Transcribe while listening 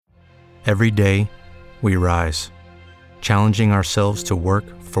Every day, we rise, challenging ourselves to work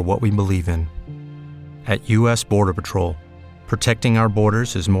for what we believe in. At U.S. Border Patrol, protecting our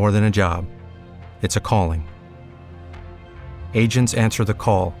borders is more than a job. It's a calling. Agents answer the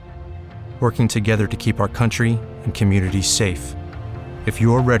call, working together to keep our country and communities safe. If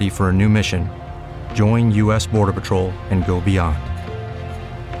you're ready for a new mission, join U.S. Border Patrol and go beyond.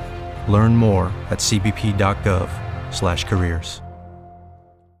 Learn more at cbp.gov/careers.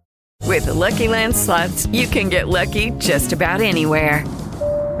 With the Lucky Land Slots, you can get lucky just about anywhere.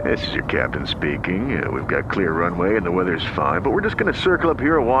 This is your captain speaking. We've got clear runway and the weather's fine, but we're just going to circle up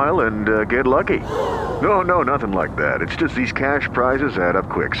here a while and get lucky. No, nothing like that. It's just these cash prizes add up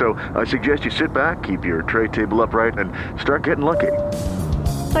quick. So I suggest you sit back, keep your tray table upright, and start getting lucky.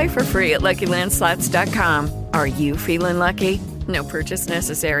 Play for free at LuckyLandSlots.com. Are you feeling lucky? No purchase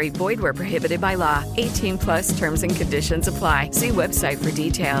necessary. Void where prohibited by law. 18+ terms and conditions apply. See website for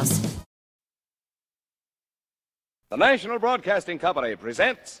details. The National Broadcasting Company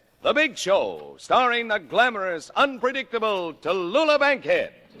presents The Big Show, starring the glamorous, unpredictable Tallulah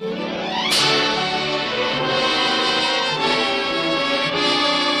Bankhead.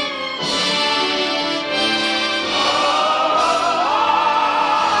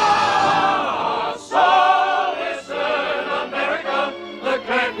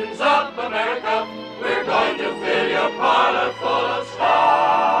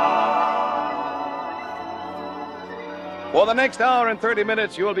 For the next hour and 30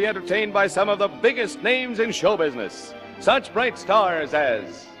 minutes, you will be entertained by some of the biggest names in show business. Such bright stars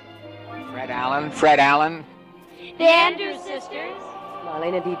as Fred Allen, the Andrews Sisters,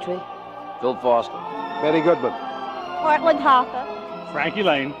 Marlena Dietrich, Phil Foster, Betty Goodman, Portland Hoffa, Frankie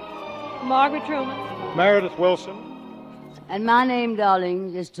Lane, Margaret Truman, Meredith Wilson. And my name,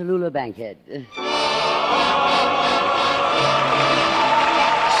 darling, is Tallulah Bankhead.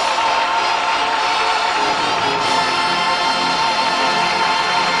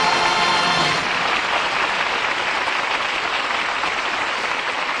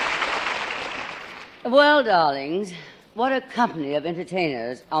 Well, darlings, what a company of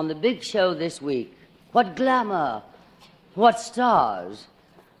entertainers on the big show this week. What glamour, what stars,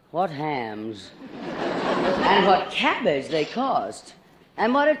 what hams, and what cabbage they cost.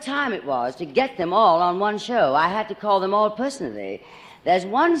 And what a time it was to get them all on one show. I had to call them all personally. There's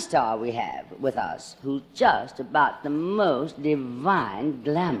one star we have with us who's just about the most divine,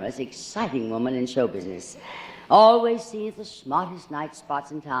 glamorous, exciting woman in show business. Always sees the smartest night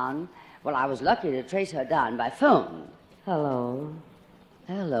spots in town. Well, I was lucky to trace her down by phone. Hello.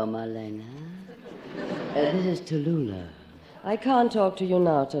 Hello, Marlena. This is Tallulah. I can't talk to you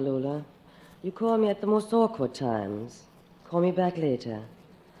now, Tallulah. You call me at the most awkward times. Call me back later.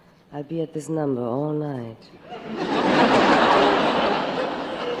 I'll be at this number all night.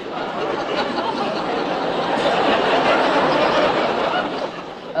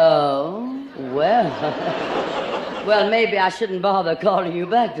 Oh, well... Well, maybe I shouldn't bother calling you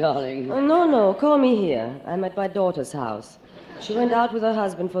back, darling. No, call me here. I'm at my daughter's house. She went out with her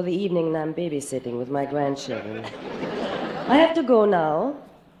husband for the evening and I'm babysitting with my grandchildren. I have to go now.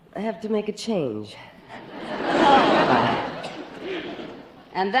 I have to make a change.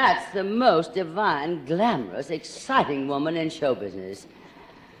 And that's the most divine, glamorous, exciting woman in show business.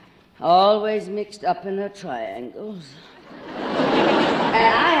 Always mixed up in her triangles.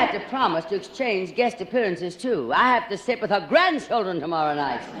 And I had to promise to exchange guest appearances, too. I have to sit with her grandchildren tomorrow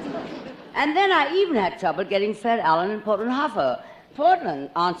night. And then I even had trouble getting Fred Allen and Portland Hoffa. Portland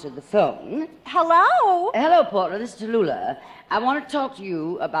answered the phone. Hello? Hello, Portland. This is Tallulah. I want to talk to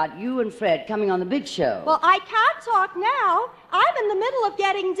you about you and Fred coming on the big show. Well, I can't talk now. I'm in the middle of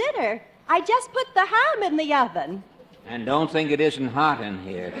getting dinner. I just put the ham in the oven. And don't think it isn't hot in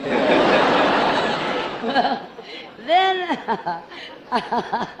here. Well, then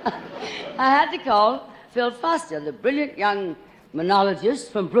I had to call Phil Foster, the brilliant young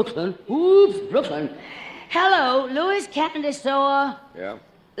monologist from Brooklyn. Oops, Brooklyn. Hello, Louis Candisoa. Yeah?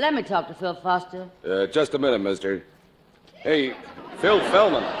 Let me talk to Phil Foster. Just a minute, mister. Hey, Phil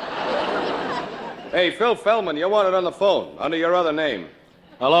Fellman. Hey, Phil Fellman, you want it on the phone, under your other name.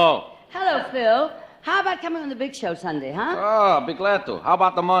 Hello. Hello, Phil. How about coming on the big show Sunday, huh? Oh, I'll be glad to. How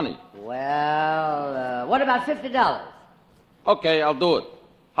about the money? Well, what about $50? Okay, I'll do it.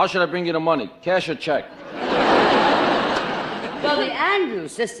 How should I bring you the money? Cash or check? Well, the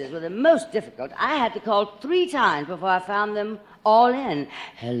Andrews sisters were the most difficult. I had to call 3 times before I found them all in.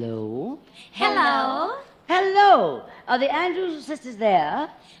 Hello? Hello? Hello. Are the Andrews sisters there?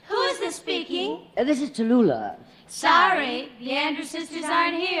 Who is this speaking? This is Tallulah. Sorry, the Andrews sisters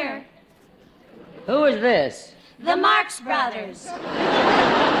aren't here. Who is this? The Marx Brothers.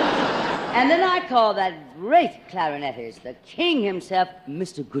 And then I call that great clarinetist, the king himself,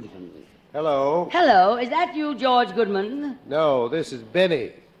 Mr. Goodman. Hello. Hello, is that you, George Goodman? No, this is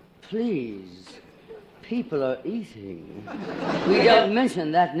Benny. Please, people are eating. We don't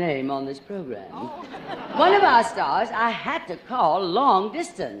mention that name on this program. One of our stars I had to call long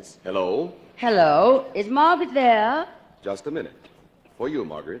distance. Hello? Hello, is Margaret there? Just a minute. For you,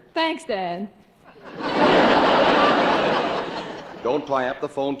 Margaret. Thanks, Dad. Don't tie up the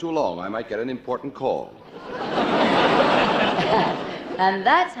phone too long. I might get an important call. And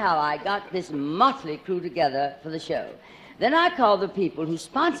that's how I got this motley crew together for the show. Then I called the people who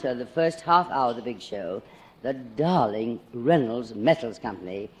sponsor the first half hour of the big show, the darling Reynolds Metals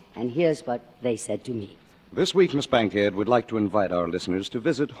Company, and here's what they said to me. This week, Miss Bankhead, we'd like to invite our listeners to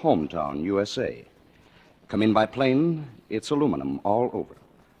visit Hometown, USA. Come in by plane, it's aluminum all over.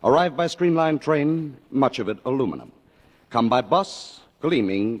 Arrive by streamline train, much of it aluminum. Come by bus,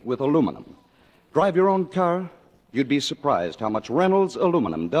 gleaming with aluminum. Drive your own car, you'd be surprised how much Reynolds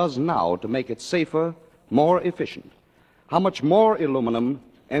aluminum does now to make it safer, more efficient. How much more aluminum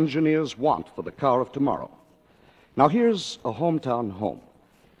engineers want for the car of tomorrow. Now here's a hometown home.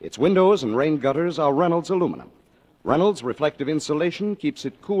 Its windows and rain gutters are Reynolds aluminum. Reynolds reflective insulation keeps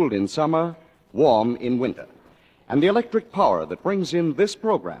it cooled in summer, warm in winter. And the electric power that brings in this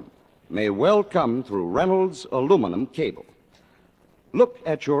program may well come through Reynolds aluminum cable. Look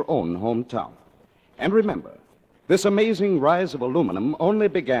at your own hometown. And remember, this amazing rise of aluminum only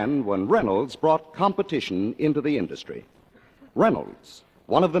began when Reynolds brought competition into the industry. Reynolds,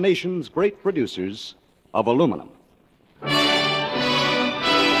 one of the nation's great producers of aluminum.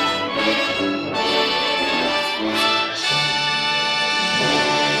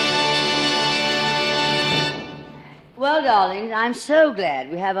 Well, darlings, I'm so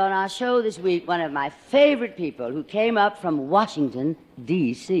glad we have on our show this week one of my favorite people who came up from Washington,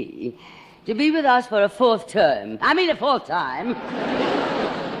 D.C., to be with us for a fourth time. Come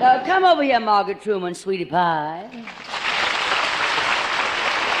over here, Margaret Truman, sweetie pie.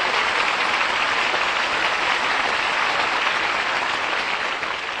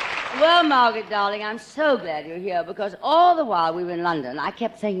 Well, Margaret, darling, I'm so glad you're here because all the while we were in London, I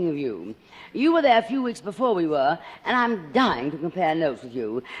kept thinking of you. You were there a few weeks before we were, and I'm dying to compare notes with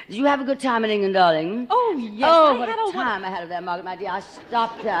you. Did you have a good time in England, darling? Oh, yes. Oh, what a time I had of there, Margaret, my dear. I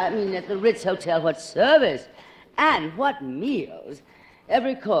stopped, at the Ritz Hotel. What service. And what meals.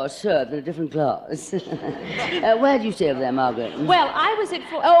 Every course served in a different class. Where did you stay over there, Margaret? Well, I was at...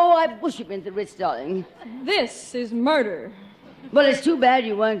 Oh, I wish you'd been at the Ritz, darling. This is murder. Well, it's too bad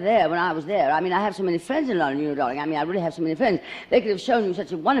you weren't there when I was there. I have so many friends in London, you know, darling. I really have so many friends. They could have shown you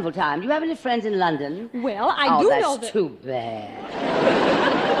such a wonderful time. Do you have any friends in London? Well, I do know that... Oh, that's too bad.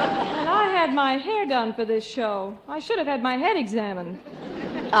 And I had my hair done for this show. I should have had my head examined.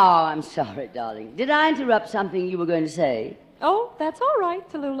 Oh, I'm sorry, darling. Did I interrupt something you were going to say? Oh, that's all right,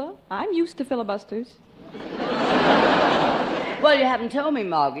 Tallulah. I'm used to filibusters. Well, you haven't told me,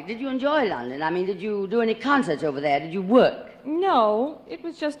 Margaret. Did you enjoy London? Did you do any concerts over there? Did you work? No, it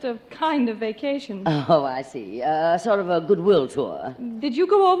was just a kind of vacation. Oh, I see. Sort of a goodwill tour. Did you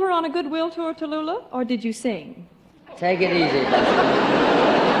go over on a goodwill tour, Tallulah, or did you sing? Take it easy.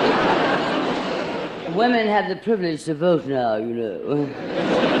 Women have the privilege to vote now, you know.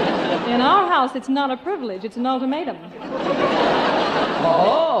 In our house, it's not a privilege, it's an ultimatum.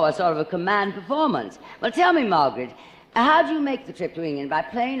 Oh, a sort of a command performance. Well, tell me, Margaret, how did you make the trip to England, by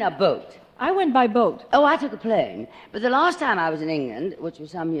plane or boat? I went by boat. Oh, I took a plane. But the last time I was in England, which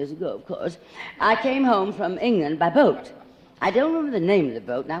was some years ago, of course, I came home from England by boat. I don't remember the name of the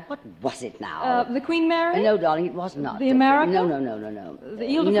boat. Now, what was it now? The Queen Mary? No, darling, it was not. The America? No. The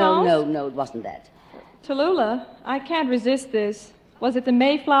Ile de France? No, it wasn't that. Tallulah, I can't resist this. Was it the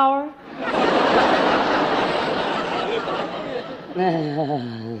Mayflower?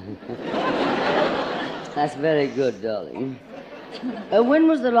 That's very good, darling. When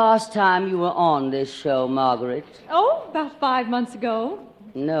was the last time you were on this show, Margaret? Oh, about 5 months ago.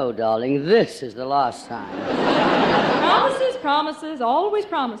 No, darling, this is the last time. Promises, always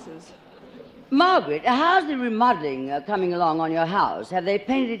promises. Margaret, how's the remodeling coming along on your house? Have they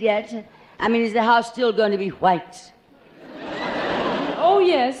painted it yet? Is the house still going to be white? Oh,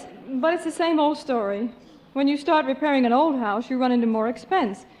 yes, but it's the same old story. When you start repairing an old house, you run into more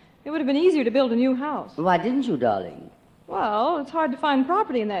expense. It would have been easier to build a new house. Why didn't you, darling? Well, it's hard to find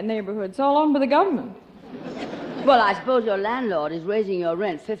property in that neighborhood. It's all owned by the government. Well, I suppose your landlord is raising your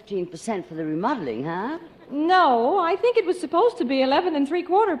rent 15% for the remodeling, huh? No, I think it was supposed to be 11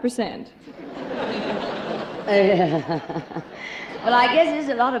 3/4%. Well, I guess there's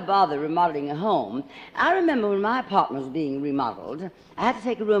a lot of bother remodeling a home. I remember when my apartment was being remodeled, I had to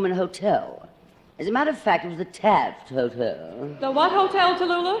take a room in a hotel. As a matter of fact, it was the Taft Hotel. The what hotel,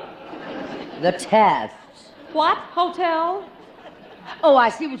 Tallulah? The Taft. What hotel? Oh, I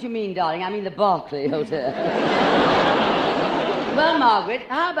see what you mean, darling. I mean the Berkeley Hotel. Well, Margaret,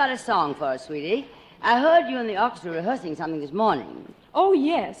 how about a song for us, sweetie? I heard you and the orchestra rehearsing something this morning. Oh,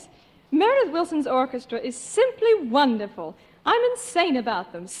 yes. Meredith Wilson's orchestra is simply wonderful. I'm insane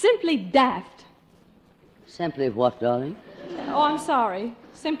about them. Simply daft. Simply what, darling? Oh, I'm sorry.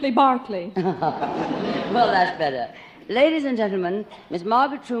 Simply Barclay. Well, that's better. Ladies and gentlemen, Miss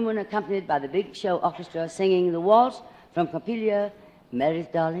Margaret Truman, accompanied by the Big Show Orchestra, singing the waltz from Coppelia.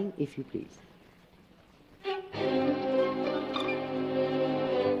 Meredith, darling, if you please.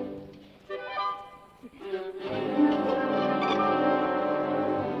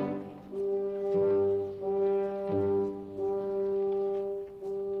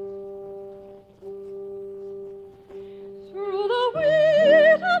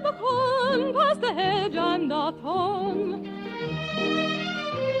 Past the hedge and the thorn,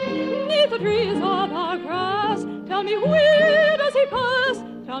 neath the trees or the grass, tell me where does he pass?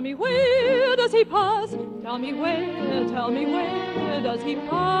 Tell me where does he pass? Tell me where does he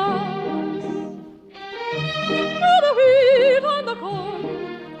pass? Through the wheat and the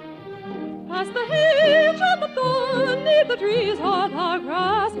corn, past the hedge and the thorn, neath the trees or the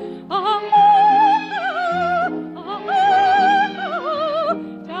grass.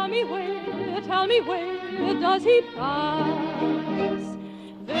 Tell me where does he pass?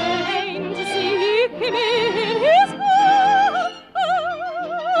 Vain to seek him in his home.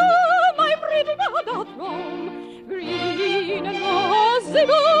 My pretty God doth roam, green and rosy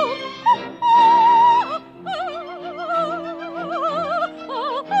bloom.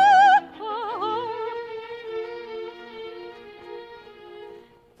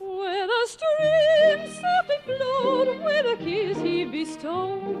 Where the stream softly flowed, where the kiss he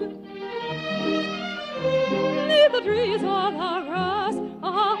bestowed, neath the trees or the grass.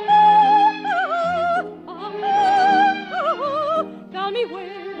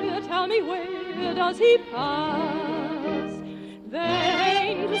 Tell me where does he pass?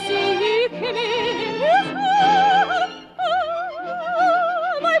 Vain to seek him in his home.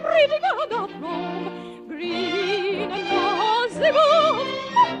 My pretty God doth roam, green and rosy bloom.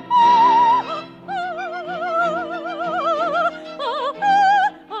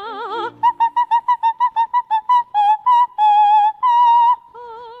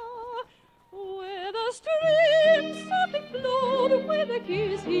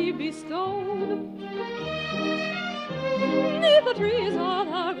 Bestowed, neath the trees or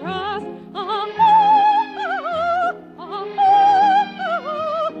the grass.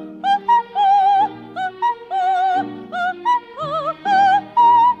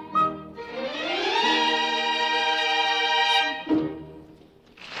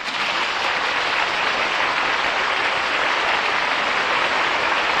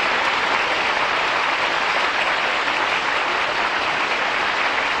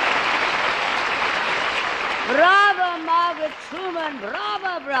 Bravo, Margaret Truman.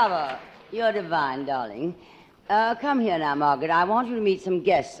 Bravo, bravo. You're divine, darling. Come here now, Margaret. I want you to meet some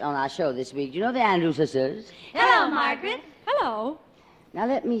guests on our show this week. Do you know the Andrews sisters? Hello, Margaret. Hello. Now,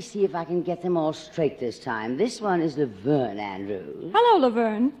 let me see if I can get them all straight this time. This one is Laverne Andrews. Hello,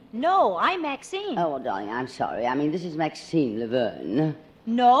 Laverne. No, I'm Maxine. Oh, well, darling, I'm sorry. I mean, this is Maxine Laverne.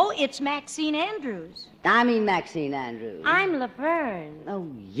 No, it's Maxine Andrews. I mean Maxine Andrews. I'm Laverne. Oh,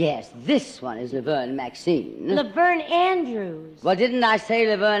 yes, this one is Laverne Maxine. Laverne Andrews. Well, didn't I say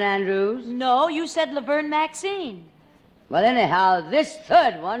Laverne Andrews? No, you said Laverne Maxine. Well, anyhow, this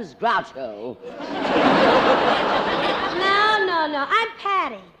third one's Groucho. No, I'm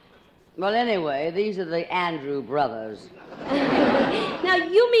Patty. Well, anyway, these are the Andrew brothers. Now,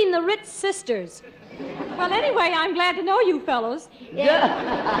 you mean the Ritz sisters. Well, anyway, I'm glad to know you fellows.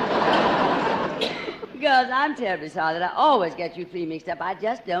 Girls, I'm terribly sorry that I always get you three mixed up. I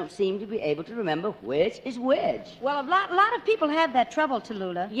just don't seem to be able to remember which is which. Well, a lot of people have that trouble,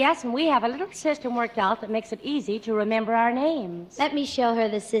 Tallulah. Yes, and we have a little system worked out that makes it easy to remember our names. Let me show her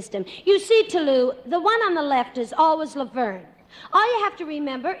the system. You see, Tallulah, the one on the left is always Laverne. All you have to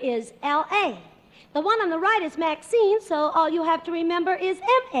remember is L.A. The one on the right is Maxine, so all you have to remember is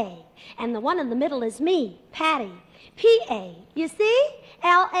M.A. And the one in the middle is me, Patty, P.A. You see?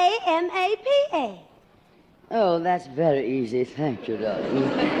 L-A-M-A-P-A. Oh, that's very easy. Thank you, darling.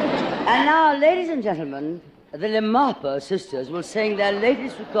 And now, ladies and gentlemen, the Lemapa sisters will sing their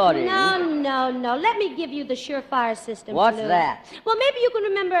latest recording. No. Let me give you the surefire system. What's Tallulah. that? Well, maybe you can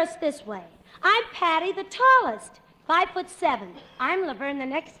remember us this way. I'm Patty, the tallest, 5'7". I'm Laverne, the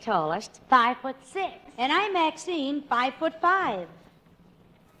next tallest, 5'6". And I'm Maxine, 5'5".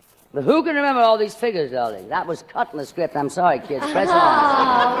 But who can remember all these figures, darling? That was cut in the script. I'm sorry, kids. Press on.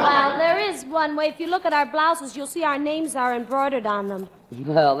 Oh, well, there is one way. If you look at our blouses, you'll see our names are embroidered on them.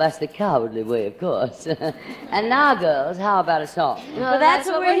 Well, that's the cowardly way, of course. And now, girls, how about a song? Well, that's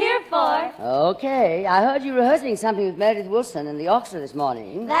what we're here for. Okay. I heard you rehearsing something with Meredith Wilson in the orchestra this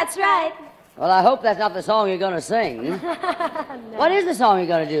morning. That's right. Well, I hope that's not the song you're going to sing. No. What is the song you're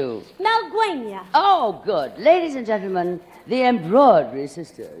going to do? Melguenia. Oh, good. Ladies and gentlemen, the Embroidery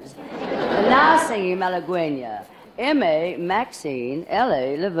Sisters. And now singing Malaguena. M.A., Maxine,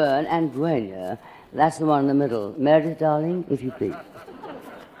 L.A., Laverne, and Guenia. That's the one in the middle. Meredith, darling, if you please.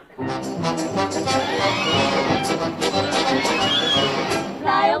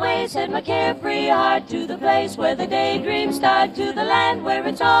 Fly away, said my carefree heart, to the place where the daydreams start, to the land where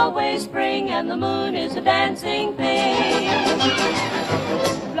it's always spring and the moon is a dancing thing.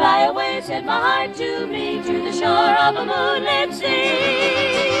 Fly away, said my heart to me, to the shore of a moonlit sea,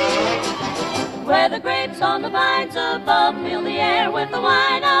 where the grapes on the vines above fill the air with the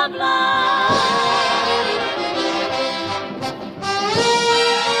wine of love.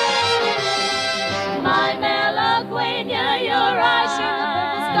 My Malaguena, your eyes share the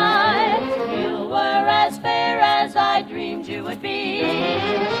purple sky. You were as fair as I dreamed you would be.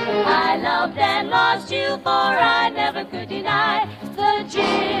 I loved and lost you, for I never could deny the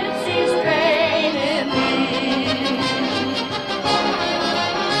gypsy strain in me.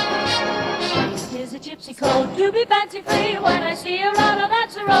 Tis a gypsy code to be fancy free. When I see a runner,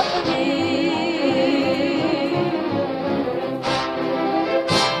 that's a rub for me.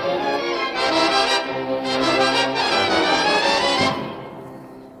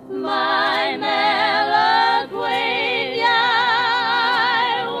 My Malaguena,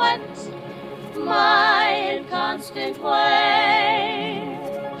 I went my inconstant way,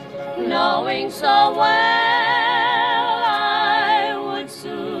 knowing so well I would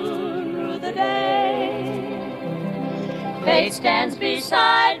soon rue the day. Fate stands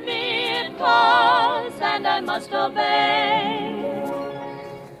beside me, it calls, and I must obey.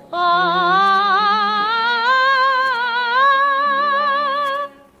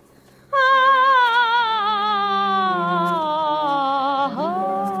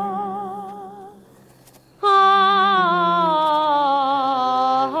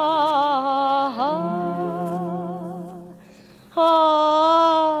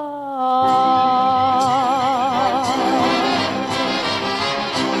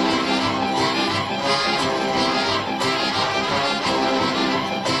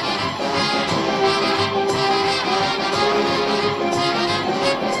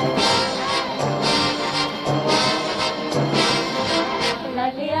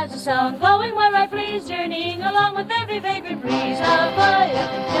 Sound blowing where I please, journeying along with every vagrant breeze. I'll follow you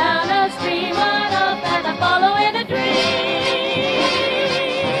down a stream, on up, and I follow in a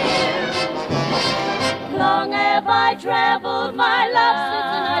dream. Long have I traveled, my love, since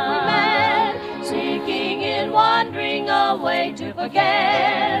the night we met, seeking in wandering a way to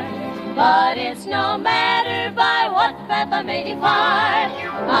forget. But it's no matter by what path I may depart,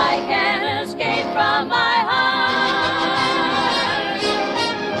 I can't escape from my heart.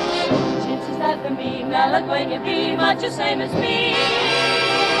 For me, Malaguena be much the same as me.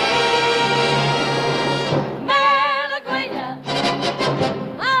 Malaguena.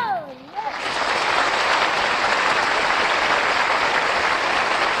 Oh, yes.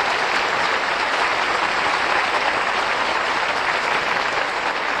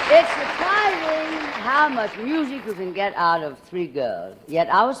 It's surprising how much music you can get out of three girls. Yet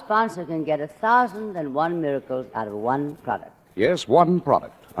our sponsor can get 1,001 miracles out of one product. Yes, one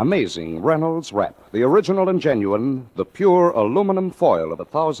product. Amazing Reynolds Wrap, the original and genuine, the pure aluminum foil of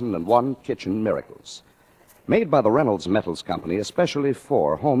 1,001 kitchen miracles. Made by the Reynolds Metals Company especially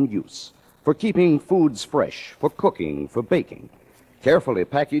for home use, for keeping foods fresh, for cooking, for baking. Carefully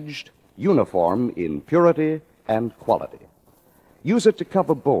packaged, uniform in purity and quality. Use it to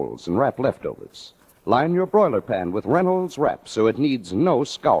cover bowls and wrap leftovers. Line your broiler pan with Reynolds Wrap so it needs no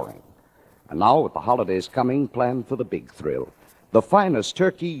scouring. And now, with the holidays coming, plan for the big thrill. The finest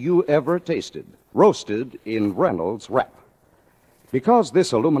turkey you ever tasted, roasted in Reynolds Wrap. Because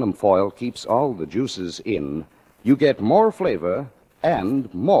this aluminum foil keeps all the juices in, you get more flavor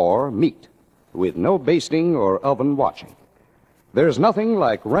and more meat, with no basting or oven watching. There's nothing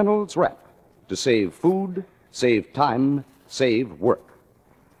like Reynolds Wrap to save food, save time, save work.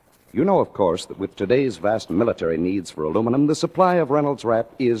 You know, of course, that with today's vast military needs for aluminum, the supply of Reynolds Wrap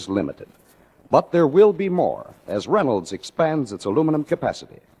is limited. But there will be more as Reynolds expands its aluminum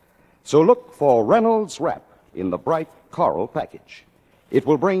capacity. So look for Reynolds Wrap in the bright coral package. It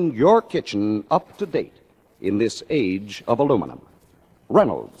will bring your kitchen up to date in this age of aluminum.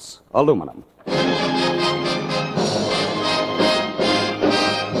 Reynolds Aluminum.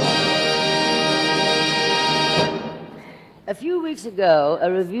 A few weeks ago,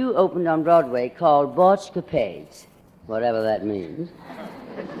 a review opened on Broadway called Borchcapades, whatever that means.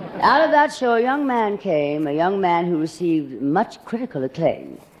 Out of that show, a young man came, a young man who received much critical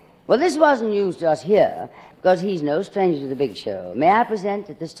acclaim. Well, this wasn't news to us here, because he's no stranger to the big show. May I present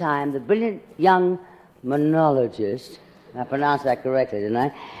at this time the brilliant young monologist, I pronounced that correctly, didn't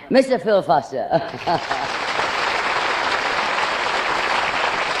I? Mr. Phil Foster.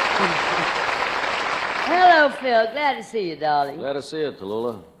 Hello, Phil. Glad to see you, darling. Glad to see you,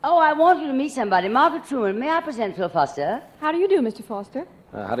 Tallulah. Oh, I want you to meet somebody. Margaret Truman. May I present Phil Foster? How do you do, Mr. Foster?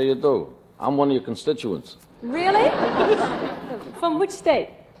 How do you do? I'm one of your constituents. Really? From which state?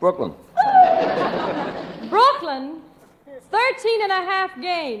 Brooklyn. Brooklyn? 13 and a half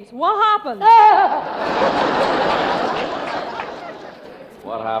games. What happened?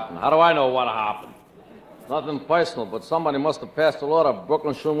 What happened? How do I know what happened? Nothing personal, but somebody must have passed a law that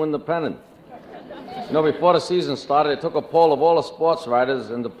Brooklyn shouldn't win the pennant. You know, before the season started, they took a poll of all the sports writers,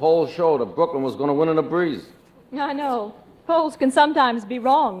 and the poll showed that Brooklyn was going to win in a breeze. I know. Polls can sometimes be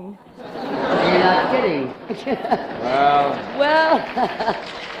wrong. You're not kidding. Well,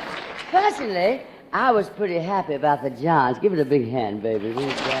 personally, I was pretty happy about the Johns. Give it a big hand, baby.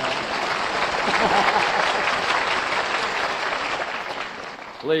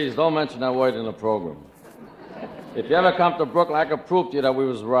 Please, don't mention that word in the program. If you ever come to Brooklyn, I could prove to you that we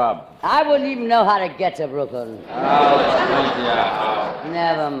was robbed. I wouldn't even know how to get to Brooklyn. Oh,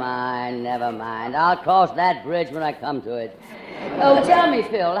 Never mind. I'll cross that bridge when I come to it. Oh, tell me,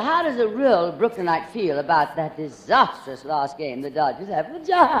 Phil, how does a real Brooklynite feel about that disastrous last game the Dodgers have? The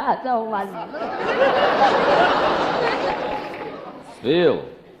Giants, oh my... Feel?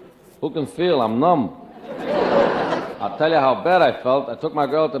 Who can feel? I'm numb. I'll tell you how bad I felt. I took my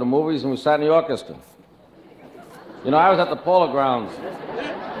girl to the movies and we sat in the orchestra. You know, I was at the Polo Grounds.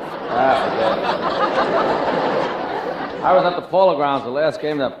 I was at the Polo Grounds the last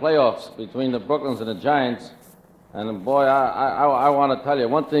game of that playoffs between the Brooklyns and the Giants. And boy, I want to tell you,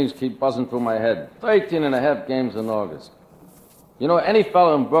 one thing's keep buzzing through my head. 13 and a half games in August. You know, any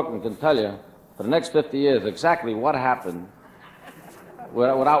fellow in Brooklyn can tell you for the next 50 years exactly what happened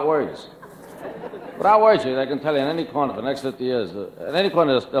without words. Without words, they can tell you in any corner for the next 50 years. In any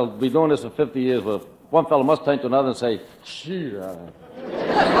corner, they'll be doing this for 50 years where one fellow must turn to another and say, "Gee, I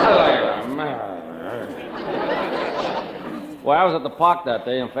like that man." Well, I was at the park that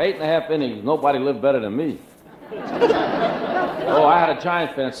day, and for 8.5 innings, nobody lived better than me. Oh, I had a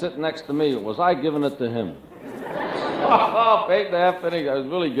Giant fan sitting next to me. Was I giving it to him? Oh, for 8.5 innings, I was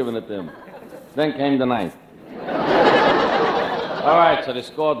really giving it to him. Then came the ninth. All right, so they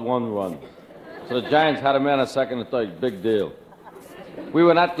scored 1 run. So the Giants had a man at second and third. Big deal. We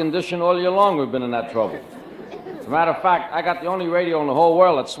were in that condition all year long. We've been in that trouble. As a matter of fact, I got the only radio in the whole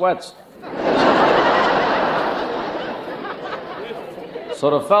world that sweats. So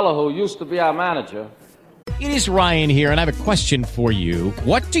the fellow who used to be our manager... It is Ryan here, and I have a question for you.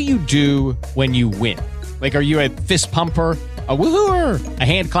 What do you do when you win? Like, are you a fist pumper, a woohooer, a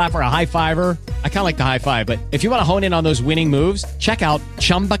hand clapper, a high fiver? I kind of like the high five, but if you want to hone in on those winning moves, check out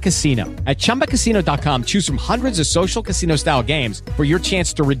Chumba Casino. At ChumbaCasino.com, choose from hundreds of social casino-style games for your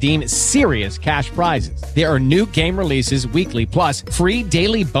chance to redeem serious cash prizes. There are new game releases weekly, plus free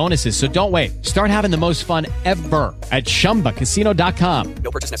daily bonuses, so don't wait. Start having the most fun ever at ChumbaCasino.com.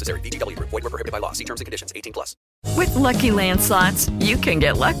 No purchase necessary. VGW. Void where prohibited by law. See terms and conditions. 18+. With Lucky Land Slots, you can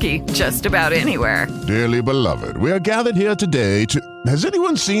get lucky just about anywhere. Dearly beloved, we are gathered here today to... Has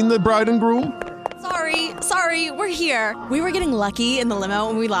anyone seen the bride and groom? Sorry, we're here. We were getting lucky in the limo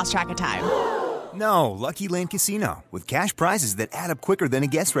and we lost track of time. No, Lucky Land Casino, with cash prizes that add up quicker than a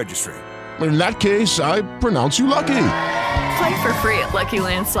guest registry. In that case, I pronounce you lucky. Play for free at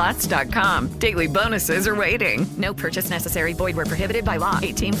LuckyLandSlots.com. Daily bonuses are waiting. No purchase necessary. Void where prohibited by law.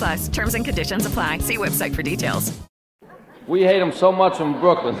 18+. Terms and conditions apply. See website for details. We hate him so much in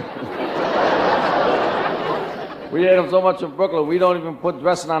Brooklyn. We hate him so much in Brooklyn, we don't even put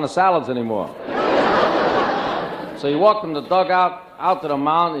dressing on the salads anymore. So you walk from the dugout out to the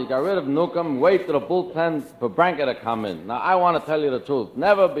mound, you got rid of Newcomb, wait to the bullpen for Branca to come in. Now, I want to tell you the truth.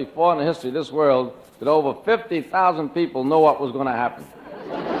 Never before in the history of this world did over 50,000 people know what was going to happen.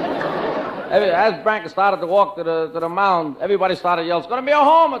 As Branca started to walk to the mound, everybody started yelling, "It's going to be a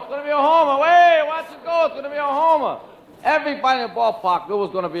homer! It's going to be a homer! Wait, watch it go! It's going to be a homer!" Everybody in the ballpark knew it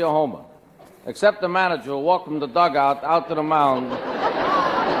was going to be a homer, except the manager who walked from the dugout out to the mound.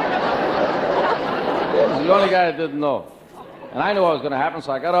 I'm the only guy that didn't know. And I knew what was going to happen,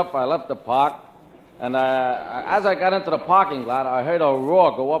 so I got up, I left the park, and as I got into the parking lot, I heard a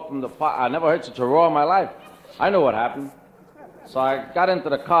roar go up from the park. I never heard such a roar in my life. I knew what happened. So I got into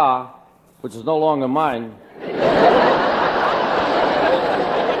the car, which is no longer mine,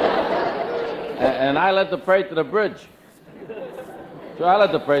 and I led the parade to the bridge. So I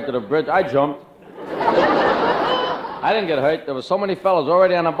led the parade to the bridge. I jumped. I didn't get hurt. There were so many fellas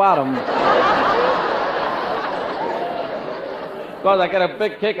already on the bottom. Because I get a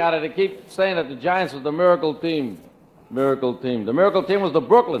big kick out of it to keep saying that the Giants was the miracle team. Miracle team. The miracle team was the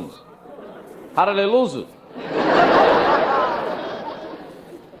Brooklyns. How did they lose it?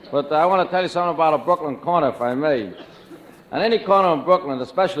 But I want to tell you something about a Brooklyn corner, if I may. And any corner in Brooklyn,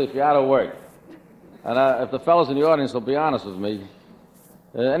 especially if you're out of work. And if the fellas in the audience will be honest with me.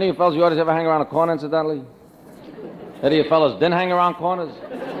 Any of you fellas in the audience ever hang around a corner, incidentally? Any of you fellas didn't hang around corners?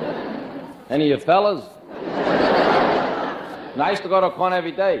 Any of you fellas? And I used to go to a corner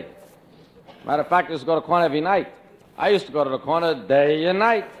every day. Matter of fact, I used to go to a corner every night. I used to go to the corner day and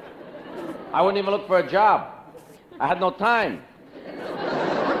night. I wouldn't even look for a job. I had no time.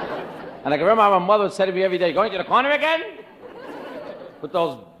 And I can remember how my mother would say to me every day, going to the corner again? With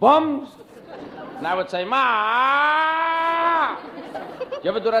those bums? And I would say, Ma! You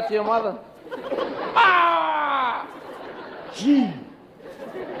ever do that to your mother? Ma! Gee!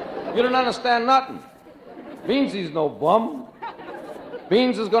 You don't understand nothing. Beansy's no bum.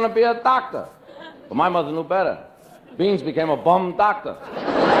 Beans is going to be a doctor. But my mother knew better. Beans became a bum doctor.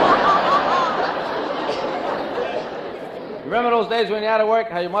 You remember those days when you had to work,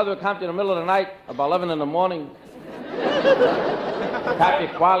 how your mother would come to you in the middle of the night, about 11 in the morning, tap you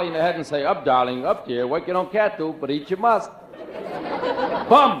quietly in the head and say, up, darling, up, dear, work you don't care to, but eat you must.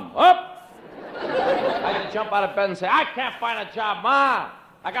 Bum, up! I used to jump out of bed and say, I can't find a job, Ma.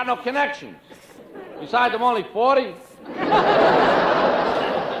 I got no connections. Besides, I'm only 40.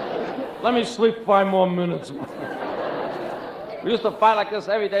 Let me sleep 5 more minutes. We used to fight like this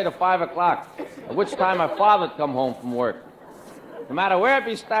every day till 5 o'clock, at which time my father would come home from work. No matter where I'd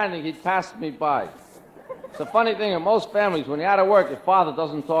be standing, he'd pass me by. It's a funny thing, in most families, when you're out of work, your father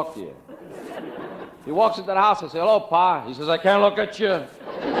doesn't talk to you. He walks into the house and says, hello, Pa. He says, I can't look at you. So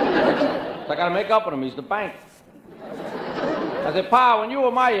I got to make up with him. He's the bank. I said, Pa, when you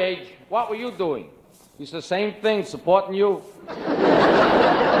were my age, what were you doing? He said, same thing, supporting you.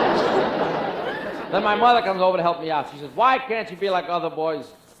 Then my mother comes over to help me out. She says, why can't you be like other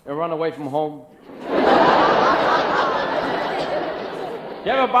boys and run away from home? You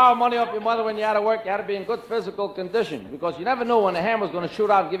ever borrow money off your mother when you're out of work? You had to be in good physical condition because you never knew when the hand was going to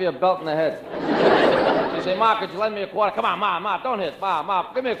shoot out and give you a belt in the head. You say, Ma, could you lend me a quarter? Come on, Ma, don't hit.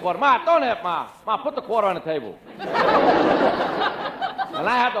 Ma, give me a quarter. Ma, don't hit, Ma. Ma, put the quarter on the table. And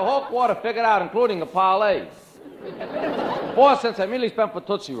I had the whole quarter figured out, including a parlay. 4 cents I immediately spent for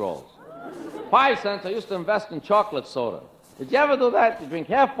Tootsie Rolls. 5 cents I used to invest in chocolate soda. Did you ever do that? You drink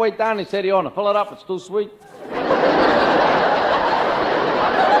halfway down and you say to the owner, fill it up, it's too sweet.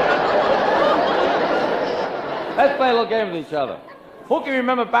 Let's play a little game with each other. Who can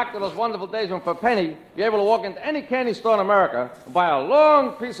remember back to those wonderful days when for a penny you're able to walk into any candy store in America and buy a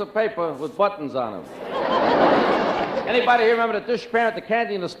long piece of paper with buttons on it? Anybody here remember the dishpan, the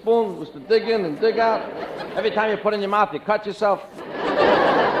candy, and the spoon was to dig in and dig out? Every time you put it in your mouth, you cut yourself.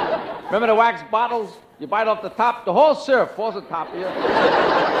 Remember the wax bottles? You bite off the top, the whole syrup falls on top of you.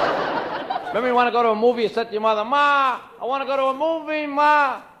 Remember you want to go to a movie, you said to your mother, Ma, I want to go to a movie,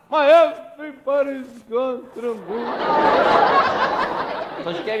 Ma. Ma, everybody's going to the movie.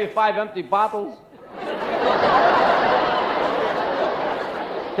 So she gave you 5 empty bottles.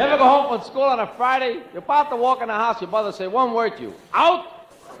 You ever go home from school on a Friday? You're about to walk in the house, your mother say one word to you, out.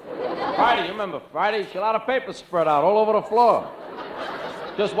 Friday, you remember Friday? She had a lot of paper spread out all over the floor.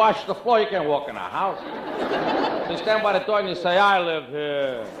 Just wash the floor, you can't walk in the house. You stand by the door and you say, I live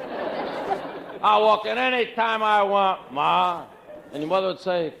here. I'll walk in any time I want, Ma. And your mother would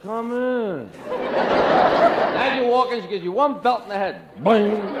say, come in. As you walk in, she gives you 1 belt in the head.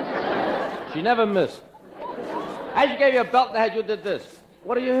 Boing. She never missed. As she gave you a belt in the head, you did this.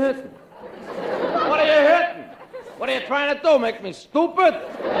 What are you hitting? What are you hitting? What are you trying to do? Make me stupid?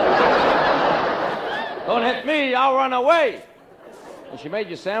 Don't hit me, I'll run away. And she made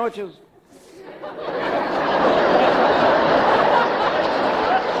you sandwiches. I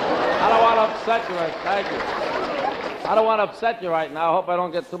don't want to upset you right now. Thank you. I don't want to upset you right now. I hope I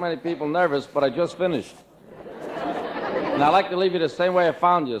don't get too many people nervous, but I just finished. And I'd like to leave you the same way I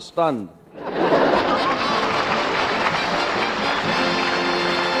found you, stunned.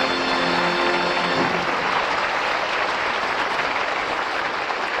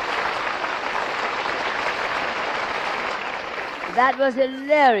 That was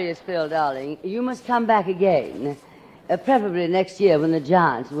hilarious, Phil, darling. You must come back again. Preferably next year when the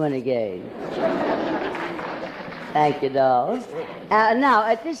Giants win again. Thank you, doll. Now,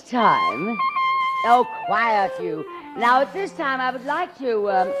 at this time... Oh, quiet, you. Now, at this time, I would like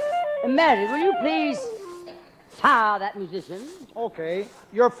to... Meredith, will you please fire that musician? Okay.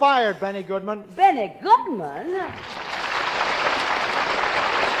 You're fired, Benny Goodman. Benny Goodman?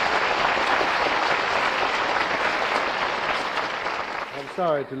 I'm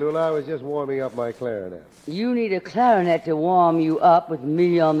sorry, Tallulah. I was just warming up my clarinet. You need a clarinet to warm you up with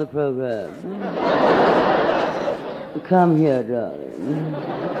me on the program. Come here, darling.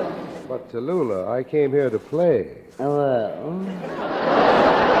 But, Tallulah, I came here to play. Well...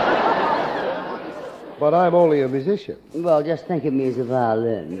 But I'm only a musician. Well, just think of me as a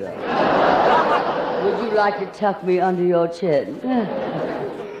violin, darling. Would you like to tuck me under your chin?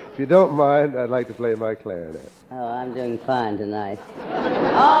 If you don't mind, I'd like to play my clarinet. Oh, I'm doing fine tonight.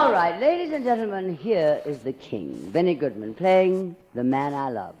 All right, ladies and gentlemen, here is the king, Benny Goodman, playing The Man I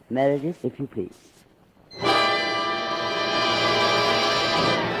Love. Meredith, if you please.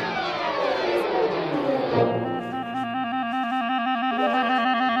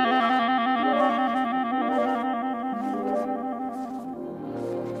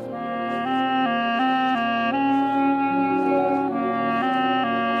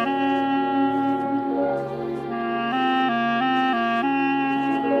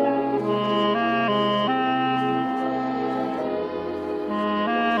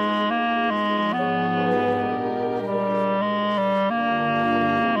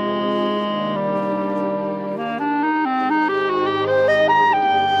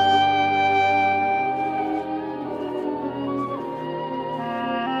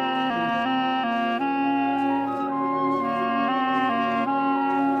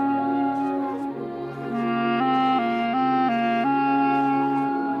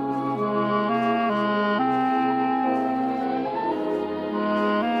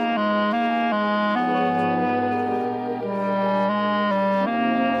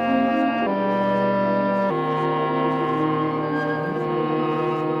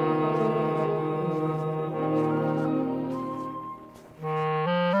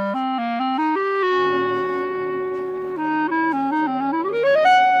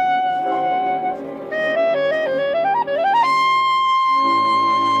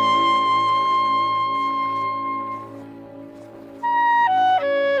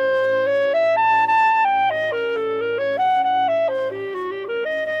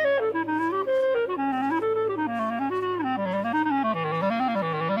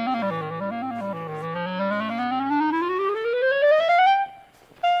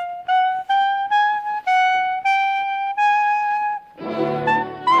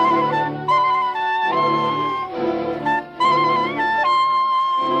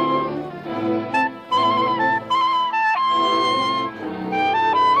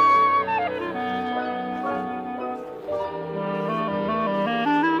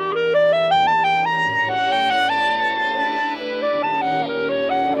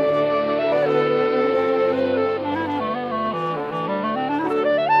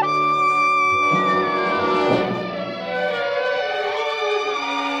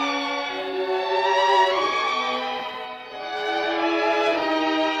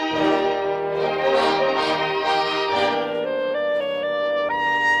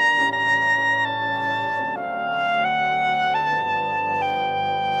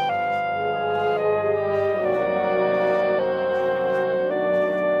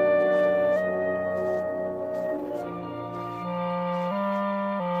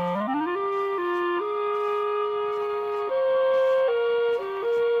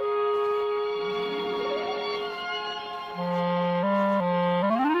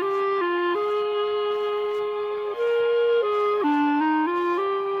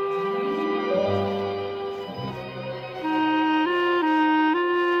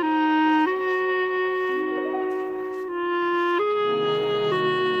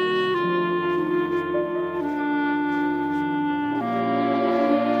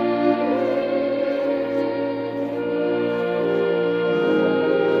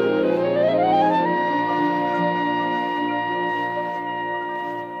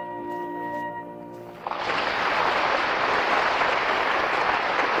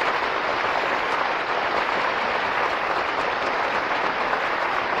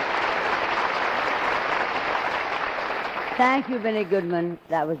 Thank you, Benny Goodman.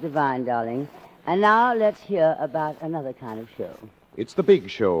 That was divine, darling. And now let's hear about another kind of show. It's the big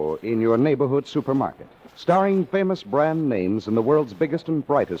show in your neighborhood supermarket, starring famous brand names and the world's biggest and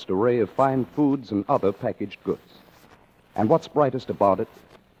brightest array of fine foods and other packaged goods. And what's brightest about it?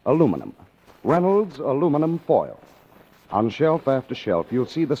 Aluminum. Reynolds aluminum foil. On shelf after shelf, you'll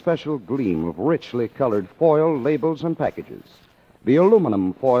see the special gleam of richly colored foil labels and packages. The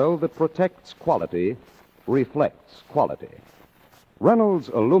aluminum foil that protects quality, reflects quality. Reynolds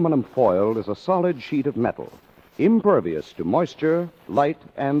aluminum foil is a solid sheet of metal, impervious to moisture, light,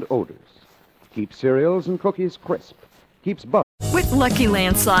 and odors. Keeps cereals and cookies crisp. Keeps butter. With Lucky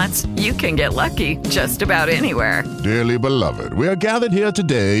Land Slots, you can get lucky just about anywhere. Dearly beloved, we are gathered here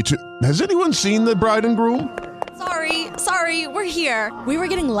today to... Has anyone seen the bride and groom? Sorry, we're here. We were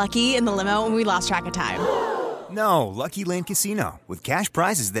getting lucky in the limo and we lost track of time. No, Lucky Land Casino, with cash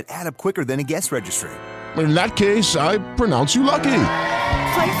prizes that add up quicker than a guest registry. In that case, I pronounce you lucky.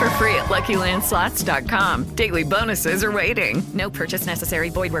 Play for free at LuckyLandSlots.com. Daily bonuses are waiting. No purchase necessary.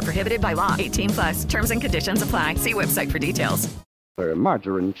 Void where prohibited by law. 18+. Terms and conditions apply. See website for details.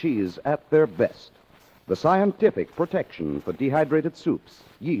 Margarine cheese at their best. The scientific protection for dehydrated soups,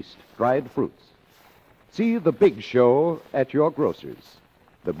 yeast, dried fruits. See The Big Show at your grocer's.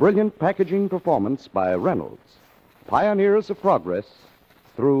 The brilliant packaging performance by Reynolds. Pioneers of progress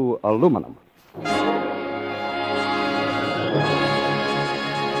through aluminum.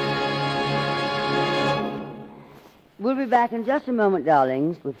 We'll be back in just a moment,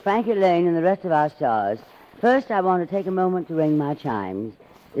 darlings, with Frankie Lane and the rest of our stars. First, I want to take a moment to ring my chimes.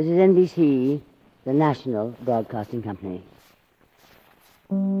 This is NBC, the National Broadcasting Company.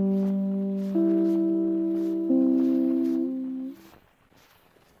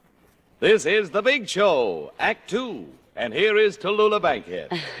 This is The Big Show, Act Two. And here is Tallulah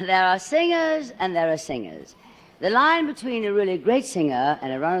Bankhead. There are singers and there are singers. The line between a really great singer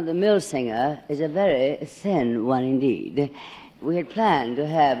and a run-of-the-mill singer is a very thin one indeed. We had planned to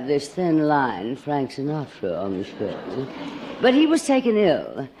have this thin line, Frank Sinatra, on the show. But he was taken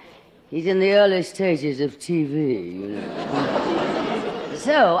ill. He's in the early stages of TV, you know.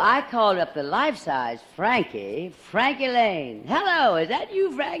 So I called up the life-size Frankie Lane. Hello, is that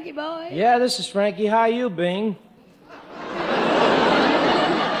you, Frankie boy? Yeah, this is Frankie. How are you, Bing?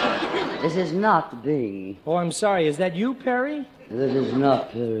 This is not Bing. Oh, I'm sorry. Is that you, Perry? This is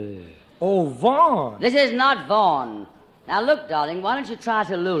not Perry. Oh, Vaughn. This is not Vaughn. Now, look, darling, why don't you try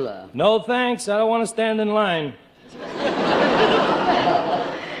Tallulah? No, thanks. I don't want to stand in line.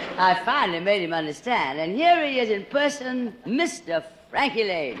 I finally made him understand, and here he is in person, Mr. Frankie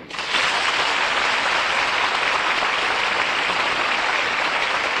Lane.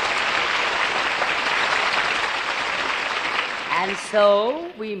 And so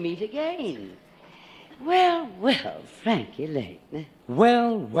we meet again. Well, Frankie Lane.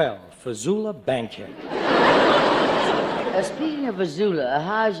 Well, Fazula Bankhead. Speaking of Fazula,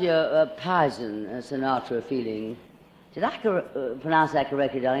 how's your Paisan Sinatra feeling? Did I pronounce that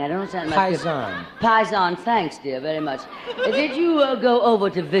correctly, darling? I don't understand much. Paisan. Paisan, thanks, dear, very much. Did you go over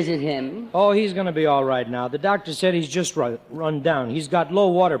to visit him? Oh, he's going to be all right now. The doctor said he's just run down. He's got low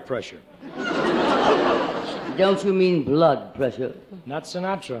water pressure. Don't you mean blood pressure? Not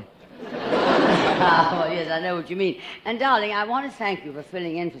Sinatra. Oh, yes, I know what you mean. And, darling, I want to thank you for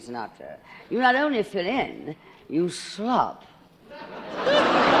filling in for Sinatra. You not only fill in, you slop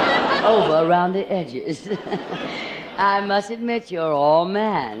over around the edges. I must admit you're all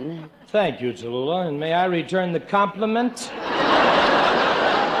man. Thank you, Tallulah, and may I return the compliment?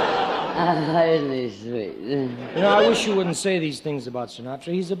 Isn't he sweet? You know, I wish you wouldn't say these things about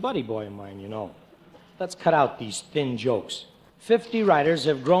Sinatra. He's a buddy boy of mine, you know. Let's cut out these thin jokes. 50 writers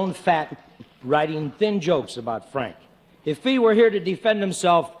have grown fat writing thin jokes about Frank. If he were here to defend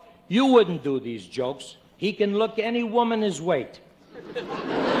himself, you wouldn't do these jokes. He can look any woman his weight.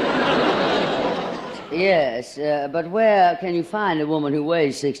 Yes, but where can you find a woman who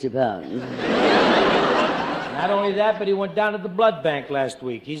weighs 60 pounds? Not only that, but he went down to the blood bank last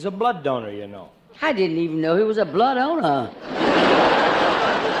week. He's a blood donor, you know. I didn't even know he was a blood owner.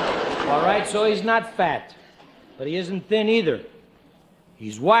 All right, so he's not fat, but he isn't thin either.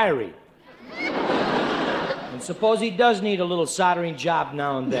 He's wiry. And suppose he does need a little soldering job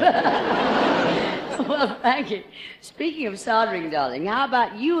now and then. Well, thank you. Speaking of soldering, darling, how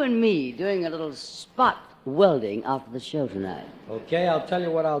about you and me doing a little spot welding after the show tonight? Okay, I'll tell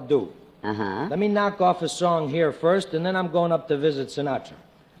you what I'll do. Uh-huh. Let me knock off a song here first, and then I'm going up to visit Sinatra.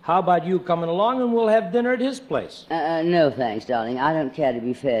 How about you coming along, and we'll have dinner at his place? No, thanks, darling. I don't care to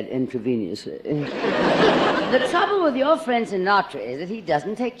be fed intravenously. The trouble with your friend Sinatra is that he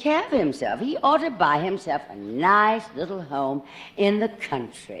doesn't take care of himself. He ought to buy himself a nice little home in the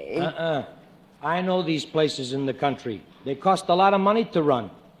country. I know these places in the country. They cost a lot of money to run.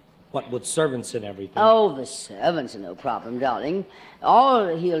 What with servants and everything. Oh, the servants are no problem, darling. All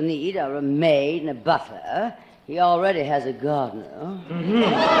he'll need are a maid and a butler. He already has a gardener. Mm-hmm.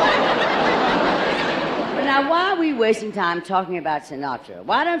 But now, why are we wasting time talking about Sinatra?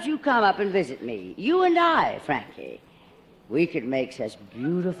 Why don't you come up and visit me? You and I, Frankie. We could make such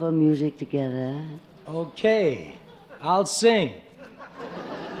beautiful music together. Okay, I'll sing.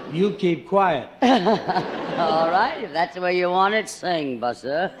 You keep quiet. All right, if that's the way you want it, sing,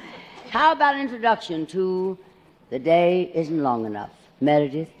 Buster. How about an introduction to The Day Isn't Long Enough?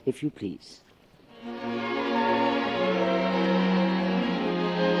 Meredith, if you please.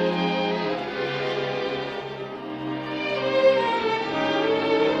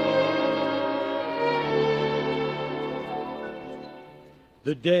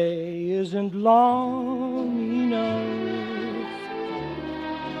 The day isn't long enough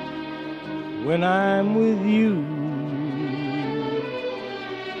when I'm with you.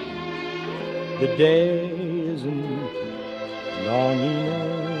 The day isn't long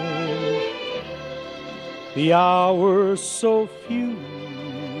enough, the hours so few.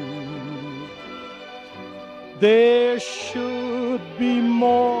 There should be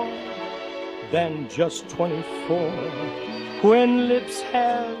more than just 24 when lips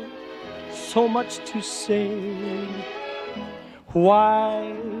have so much to say.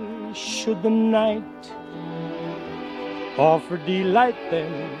 Why should the night offer delight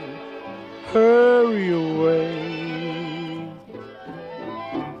then hurry away?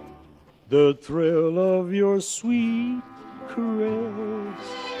 The thrill of your sweet caress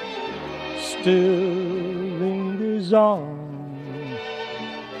still lingers on.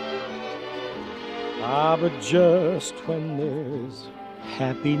 Ah, but just when there's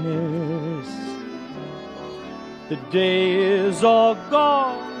happiness, the day is all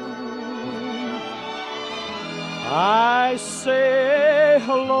gone. I say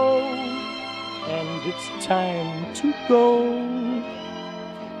hello, and it's time to go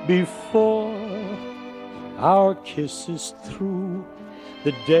before our kiss is through.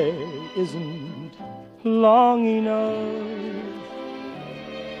 The day isn't long enough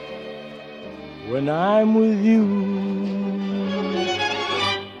when I'm with you.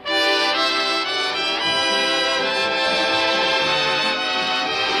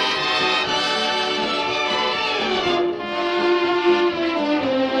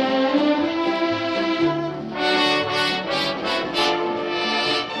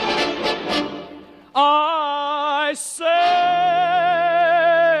 I say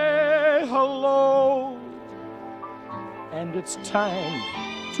hello, and it's time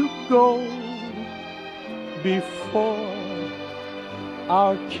to go before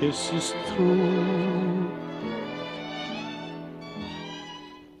our kiss is through.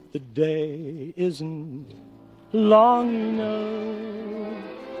 The day isn't long enough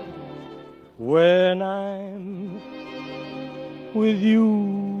when I'm with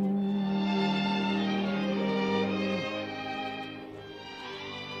you.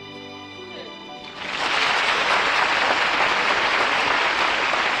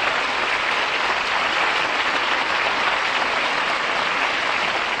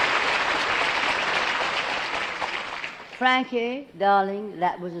 Frankie, darling,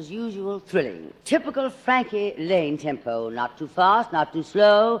 that was as usual thrilling. Typical Frankie Lane tempo. Not too fast, not too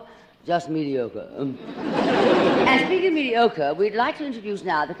slow, just mediocre. And speaking of mediocre, we'd like to introduce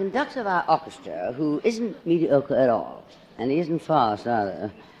now the conductor of our orchestra, who isn't mediocre at all. And he isn't fast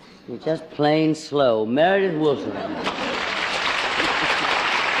either. He's just plain slow. Meredith Wilson.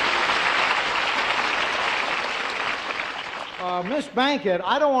 Miss Bankhead,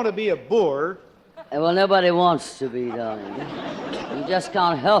 I don't want to be a boor. Well, nobody wants to be, darling. You just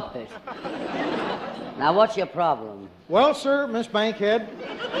can't help it. Now, what's your problem? Well, sir, Miss Bankhead,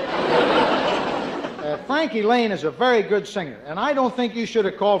 Frankie Lane is a very good singer, and I don't think you should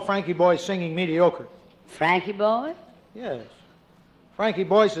have called Frankie Boy singing mediocre. Frankie Boy? Yes. Frankie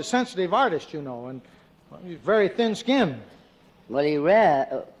Boy's a sensitive artist, you know, and he's very thin-skinned. Well,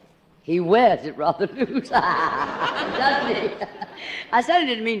 he wears it rather loose, doesn't he? I certainly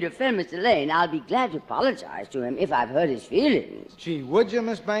didn't mean to offend Mr. Lane. I'll be glad to apologize to him if I've hurt his feelings. Gee, would you,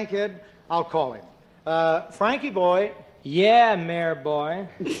 Miss Bankhead? I'll call him. Frankie Boy. Yeah, Mayor Boy.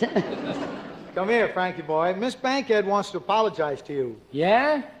 Come here, Frankie Boy. Miss Bankhead wants to apologize to you.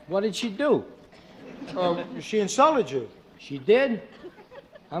 Yeah? What did she do? She insulted you. She did?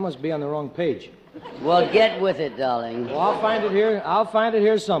 I must be on the wrong page. Well, get with it, darling. Well, I'll find it here. I'll find it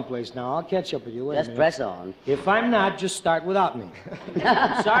here someplace now. I'll catch up with you. Wait a minute. Press on. If I'm not, just start without me.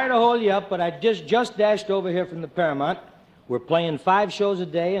 Sorry to hold you up, but I just dashed over here from the Paramount. We're playing 5 shows a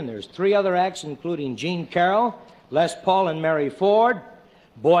day, and there's 3 other acts, including Gene Carroll, Les Paul and Mary Ford,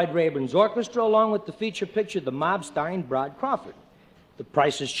 Boyd Rayburn's orchestra, along with the feature picture The Mob starring Brod Crawford. the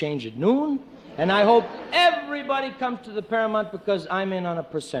prices change at noon, and I hope everybody comes to the Paramount because I'm in on a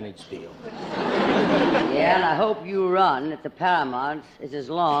percentage deal. Yeah, and I hope you run at the Paramount is as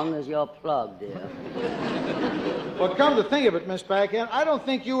long as your plug, dear. Well, come to think of it, Miss Backhand, I don't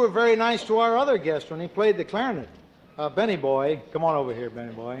think you were very nice to our other guest when he played the clarinet. Benny Boy. Come on over here,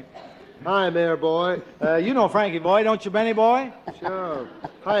 Benny Boy. Hi, Mayor Boy. You know Frankie Boy, don't you, Benny Boy? Sure.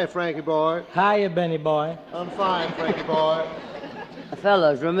 Hiya, Frankie Boy. Hiya, Benny Boy. I'm fine, Frankie Boy.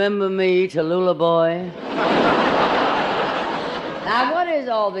 Fellas, remember me, Tallulah Boy? Now, what is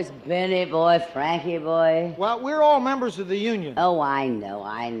all this Benny Boy, Frankie Boy? Well, we're all members of the union. Oh, I know.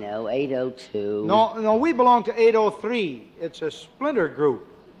 802. No, we belong to 803. It's a splinter group.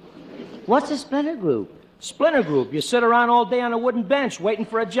 What's a splinter group? Splinter group. You sit around all day on a wooden bench waiting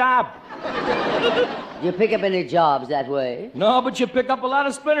for a job. You pick up any jobs that way? No, but you pick up a lot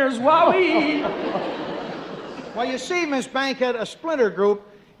of splinters. Wowee! Well, you see, Miss Bankhead, a splinter group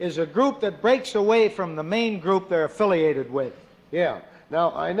is a group that breaks away from the main group they're affiliated with. Yeah.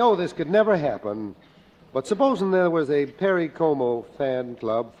 Now, I know this could never happen, but supposing there was a Perry Como fan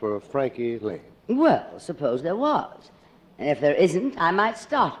club for Frankie Lane. Well, suppose there was. And if there isn't, I might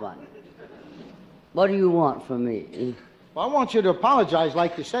start one. What do you want from me? Well, I want you to apologize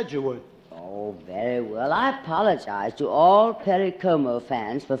like you said you would. Oh, very well. I apologize to all Perry Como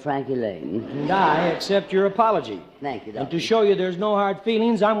fans for Frankie Lane. And I accept your apology. Thank you, Doctor. And to show you there's no hard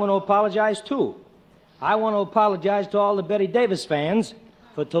feelings, I'm going to apologize, too. I want to apologize to all the Betty Davis fans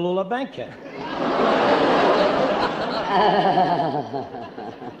for Tallulah Bankhead.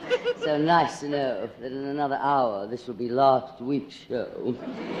 So nice to know that in another hour this will be last week's show.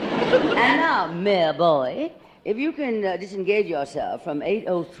 And now, Mayor Boy, if you can disengage yourself from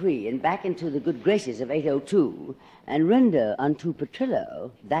 803 and back into the good graces of 802 and render unto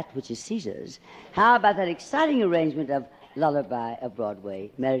Petrillo that which is Caesar's, how about that exciting arrangement of Lullaby of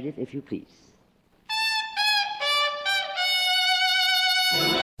Broadway? Meredith, if you please.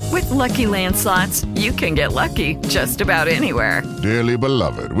 With Lucky Land Slots, you can get lucky just about anywhere. Dearly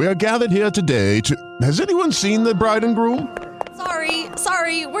beloved, we are gathered here today to... Has anyone seen the bride and groom?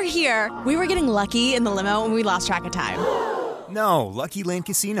 Sorry, we're here. We were getting lucky in the limo and we lost track of time. No, Lucky Land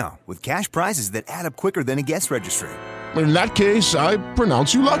Casino, with cash prizes that add up quicker than a guest registry. In that case, I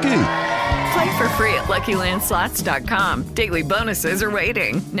pronounce you lucky. Play for free at LuckyLandSlots.com. Daily bonuses are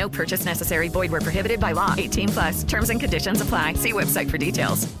waiting. No purchase necessary. Void where prohibited by law. 18+. Terms and conditions apply. See website for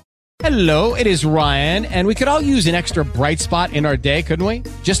details. Hello, it is Ryan, and we could all use an extra bright spot in our day, couldn't we?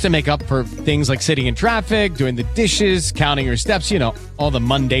 Just to make up for things like sitting in traffic, doing the dishes, counting your steps, all the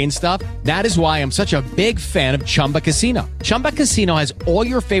mundane stuff. That is why I'm such a big fan of Chumba Casino. Chumba Casino has all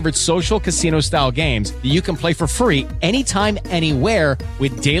your favorite social casino-style games that you can play for free anytime, anywhere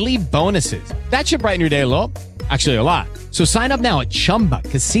with daily bonuses. That should brighten your day a little. Actually, a lot. So sign up now at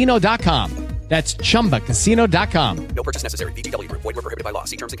ChumbaCasino.com. That's ChumbaCasino.com. No purchase necessary. VGW Group. Void where prohibited by law.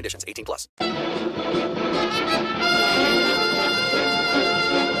 See terms and conditions. 18+.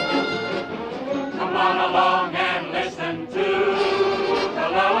 Come on along and listen to the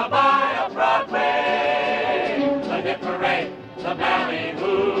lullaby of Broadway. The hit parade, the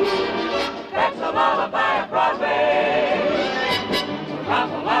ballyhoo. That's the lullaby of Broadway. The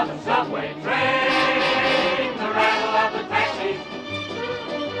rumble of the subway train, the rattle of the taxis.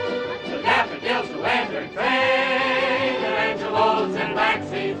 Daffodils who enter train, and angelos and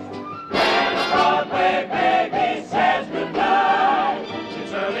backseats. When a Broadway baby says goodbye,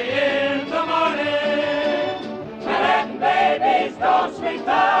 it's early in the morning. Manhattan babies don't sleep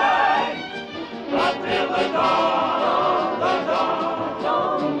tight until the dawn, the dawn.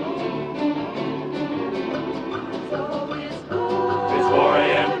 So it's 4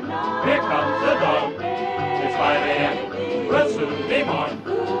 a.m., here comes the dawn. It's 5 a.m., will soon be morn.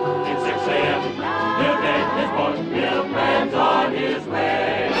 6 a.m. New day is born. Milkman's on his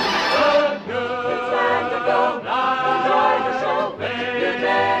way. Good. It's time to go. Enjoy the show.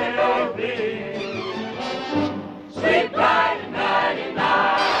 Baby. Sleep tight,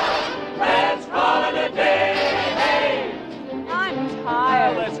 99. Let's call it a day. Hey. I'm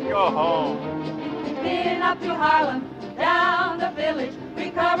tired. Let's go home. Been up to Harlem, down the village.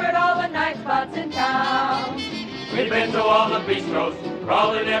 We covered all the night spots in town. We've been to all the bistros,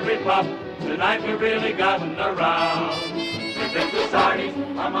 crawled in every pub. Tonight we've really gotten around. We've been to Sardi's,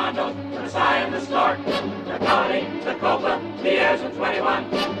 Armando's, the Psy and the Stork, the Colony, the Copla, the Airs and 21,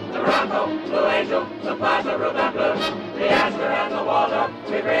 the Bronco, Blue Angel, the Plaza Ruben Blue, the Astor and the Waldorf.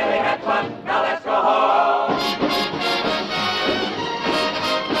 We've really had fun. Now let's go home.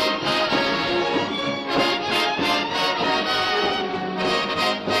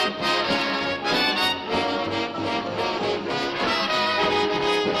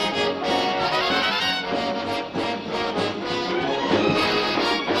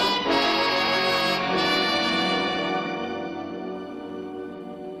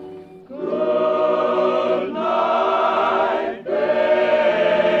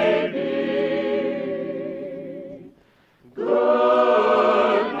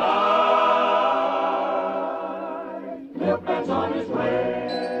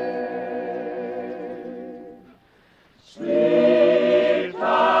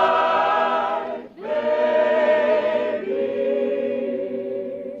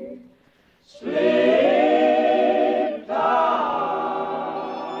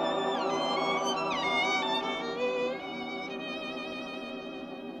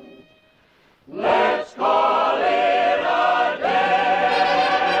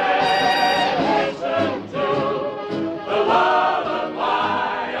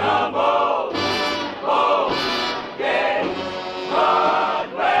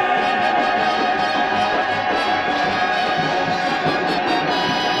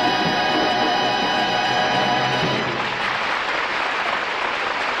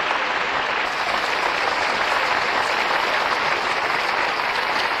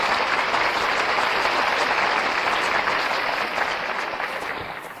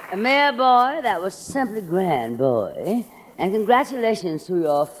 Mayor boy, that was simply grand, boy. And congratulations to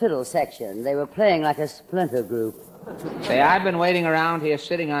your fiddle section. They were playing like a splinter group. Say, I've been waiting around here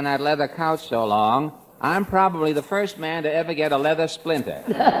sitting on that leather couch so long, I'm probably the first man to ever get a leather splinter.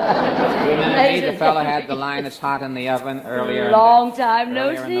 Remember the fellow had the line that's hot in the oven earlier. Long time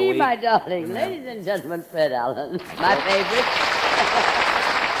no see, my darling. Yeah. Ladies and gentlemen, Fred Allen, my favorite.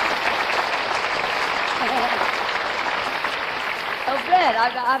 Oh, Fred,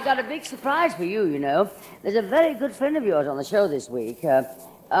 I've got a big surprise for you, you know. There's a very good friend of yours on the show this week.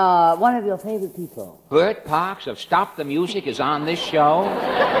 One of your favorite people. Bert Parks of Stop the Music is on this show?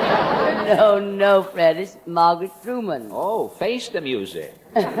 No, Fred. It's Margaret Truman. Oh, Face the Music.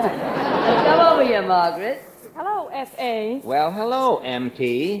 Come over here, Margaret. Hello, F.A. Well, hello,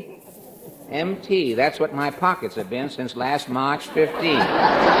 M.T. M.T., that's what my pockets have been since last March 15th.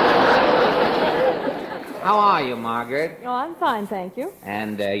 How are you, Margaret? Oh, I'm fine, thank you.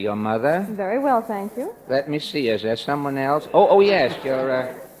 And your mother? Very well, thank you. Let me see. Is there someone else? Oh, yes,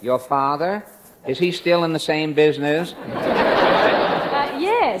 your father. Is he still in the same business?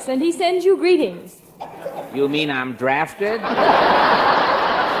 Yes, and he sends you greetings. You mean I'm drafted?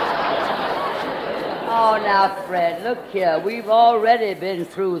 Oh, now, Fred, look here. We've already been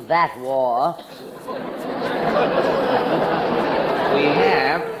through that war. We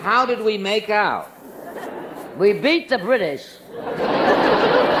have? How did we make out? We beat the British.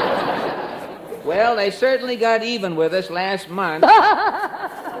 Well, they certainly got even with us last month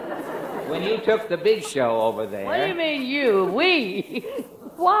when you took the big show over there. What do you mean, you? We?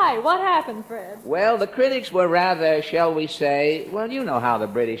 Why? What happened, Fred? Well, the critics were rather, shall we say, well, you know how the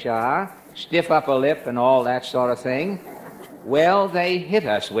British are. Stiff upper lip and all that sort of thing. Well, they hit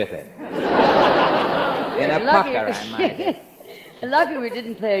us with it. In a pucker, I might add. Lucky we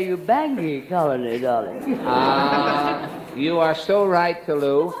didn't play you Bangi Colony, darling. You are so right,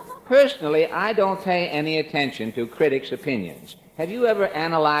 Toulouse. Personally, I don't pay any attention to critics' opinions. Have you ever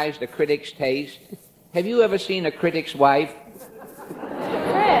analyzed a critic's taste? Have you ever seen a critic's wife?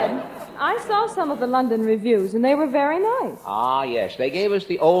 Fred, I saw some of the London reviews, and they were very nice. Ah, yes. They gave us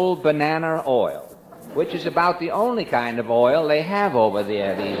the old banana oil, which is about the only kind of oil they have over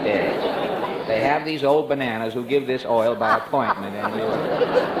there these days. They have these old bananas who give this oil by appointment.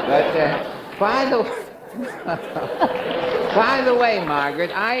 But by the way,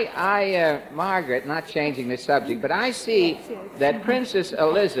 Margaret, Margaret, not changing the subject, but I see that Princess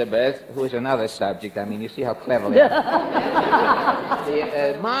Elizabeth, who is another subject, I mean, you see how clever they are.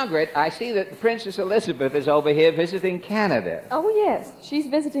 Margaret, I see that Princess Elizabeth is over here visiting Canada. Oh, yes. She's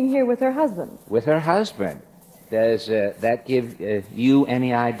visiting here with her husband. With her husband. Does that give you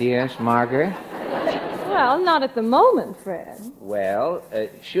any ideas, Margaret? Well, not at the moment, Fred. Well,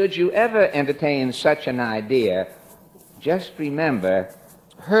 should you ever entertain such an idea, just remember,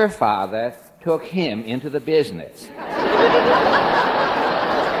 her father took him into the business.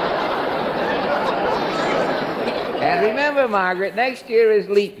 And remember, Margaret, next year is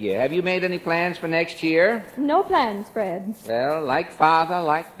leap year. Have you made any plans for next year? No plans, Fred. Well, like father,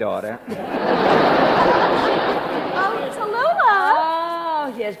 like daughter. Oh, Tallulah! Oh,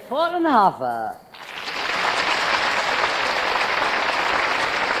 yes, Portland Hoffa.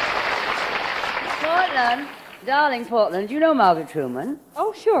 Portland, darling Portland, do you know Margaret Truman?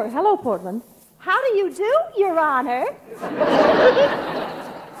 Oh, sure. Hello, Portland. How do you do, Your Honor?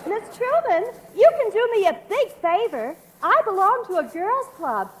 Miss Truman, you can do me a big favor. I belong to a girls'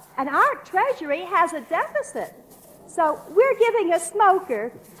 club, and our treasury has a deficit. So we're giving a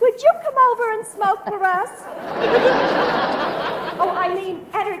smoker. Would you come over and smoke for us? Oh, I mean,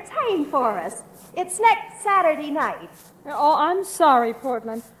 entertain for us. It's next Saturday night. Oh, I'm sorry,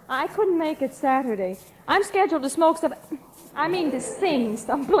 Portland. I couldn't make it Saturday. I'm scheduled to to sing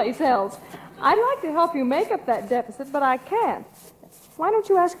someplace else. I'd like to help you make up that deficit, but I can't. Why don't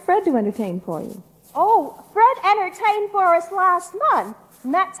you ask Fred to entertain for you? Oh, Fred entertained for us last month,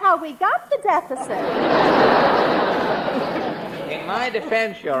 and that's how we got the deficit. In my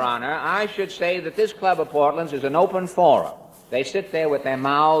defense, Your Honor, I should say that this Club of Portland's is an open forum. They sit there with their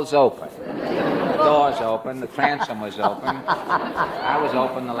mouths open. The doors open, the transom was open. I was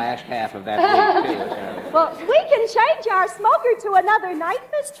open the last half of that week, too. Well, we can change our smoker to another night,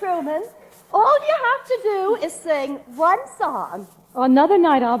 Miss Truman. All you have to do is sing one song. Oh, another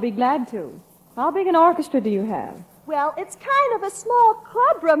night I'll be glad to. How big an orchestra do you have? Well, it's kind of a small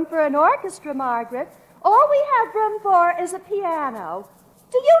club room for an orchestra, Margaret. All we have room for is a piano.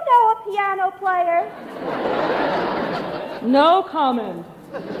 Do you know a piano player? No comment.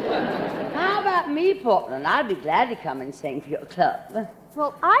 How about me, Portland? I'd be glad to come and sing for your club.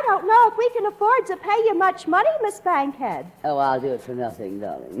 Well, I don't know if we can afford to pay you much money, Miss Bankhead. Oh, I'll do it for nothing,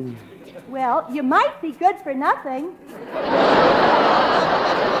 darling. Well, you might be good for nothing.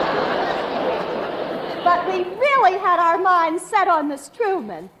 But we really had our minds set on Miss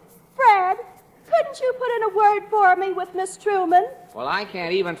Truman. Fred, couldn't you put in a word for me with Miss Truman? Well, I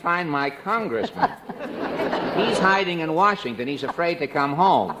can't even find my congressman. He's hiding in Washington. He's afraid to come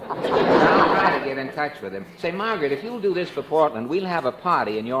home. I'll try to get in touch with him. Say, Margaret, if you'll do this for Portland, we'll have a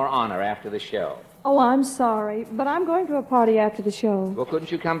party in your honor after the show. Oh, I'm sorry, but I'm going to a party after the show. Well,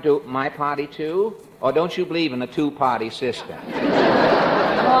 couldn't you come to my party, too? Or don't you believe in the two-party system?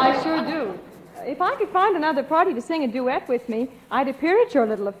 Oh, I sure do. If I could find another party to sing a duet with me, I'd appear at your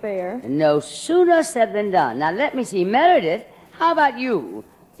little affair. No sooner said than done. Now, let me see. Meredith, how about you?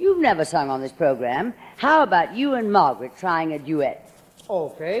 You've never sung on this program. How about you and Margaret trying a duet?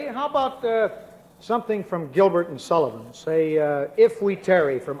 Okay. How about something from Gilbert and Sullivan? Say, If We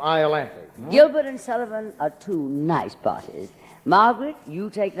Tarry from Iolanthe. Gilbert and Sullivan are two nice parties. Margaret,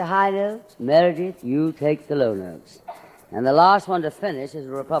 you take the high notes. Meredith, you take the low notes. And the last one to finish is a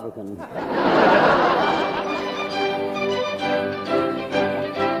Republican.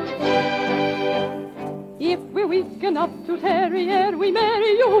 If we're weak enough to tarry ere we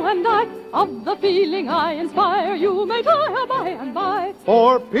marry, you and I, of the feeling I inspire, you may tire by and by.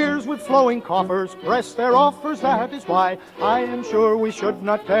 For peers with flowing coffers press their offers, that is why I am sure we should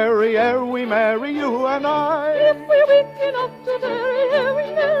not tarry ere we marry, you and I. If we're weak enough to tarry ere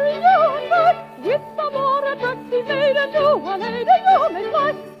we marry, you and I, with the more attractive maiden to a lady you may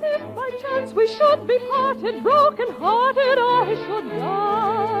fly. If by chance we should be parted, broken-hearted, I should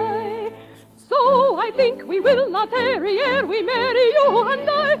die. So I think we will not tarry ere we marry, you and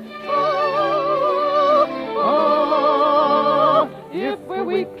I. If we're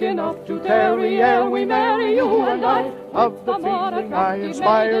weak enough to tarry ere we marry, you and I, of the feeling I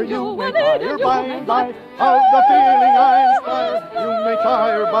inspire, you may tire by and by. Of the feeling I inspire, you may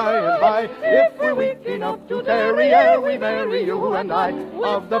tire by and by. If we're weak enough to tarry ere we marry, you and I,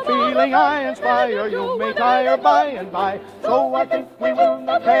 of the feeling I inspire, you may tire by and by. So I think we will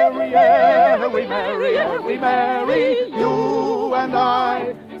not tarry ere we marry, you and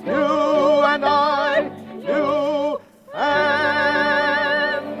I, you and I, you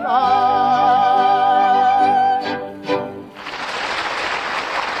and I.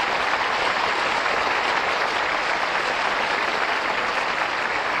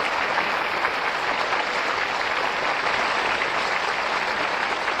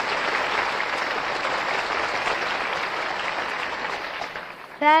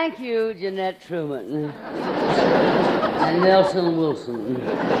 Thank you, Jeanette Truman. And Nelson Wilson.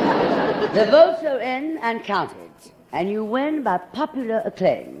 The votes are in and counted, and you win by popular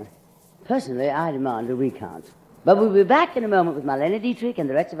acclaim. Personally, I demand a recount. But we'll be back in a moment with Marlene Dietrich and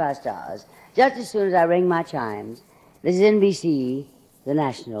the rest of our stars, just as soon as I ring my chimes. This is NBC, the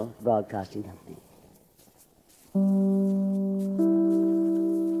National Broadcasting Company.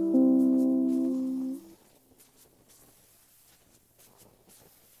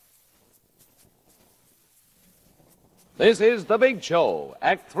 This is The Big Show,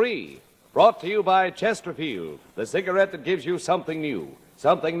 Act 3, brought to you by Chesterfield, the cigarette that gives you something new,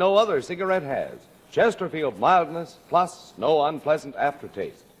 something no other cigarette has. Chesterfield mildness plus no unpleasant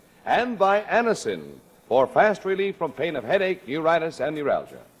aftertaste. And by Anacin, for fast relief from pain of headache, neuritis, and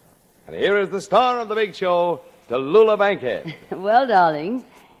neuralgia. And here is the star of The Big Show, Tallulah Bankhead. Well, darlings,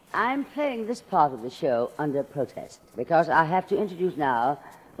 I'm playing this part of the show under protest because I have to introduce now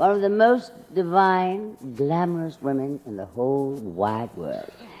one of the most divine, glamorous women in the whole wide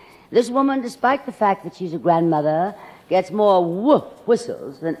world. This woman, despite the fact that she's a grandmother, gets more woof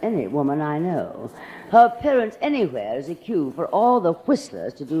whistles than any woman I know. Her appearance anywhere is a cue for all the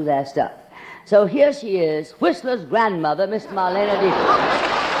whistlers to do their stuff. So here she is, Whistler's grandmother, Miss Marlene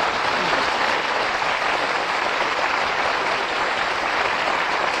Dietrich.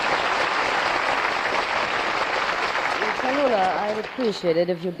 I'd appreciate it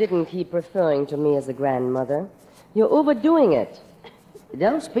if you didn't keep referring to me as a grandmother. You're overdoing it.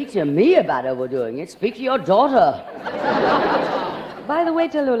 Don't speak to me about overdoing it. Speak to your daughter. By the way,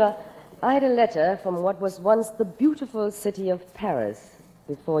 Tallulah, I had a letter from what was once the beautiful city of Paris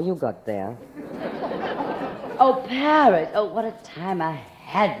before you got there. Oh, Paris. Oh, what a time I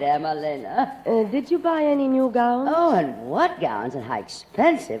had there, Marlena. Did you buy any new gowns? Oh, and what gowns and how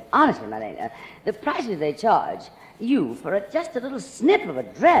expensive. Honestly, Marlena, the prices they charge you for just a little snip of a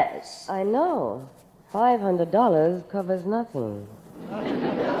dress. I know. $500 covers nothing.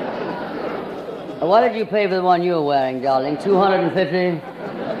 What did you pay for the one you were wearing, darling? $250?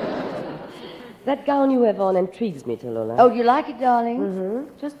 That gown you have on intrigues me, Tallulah. Oh, you like it, darling?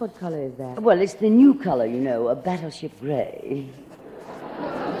 Mm-hmm. Just what color is that? Well, it's the new color, you know, a battleship gray.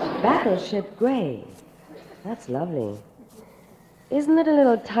 Battleship gray. That's lovely. Isn't it a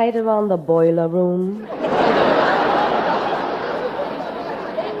little tight around the boiler room?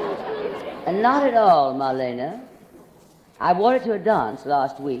 And not at all, Marlena. I wore it to a dance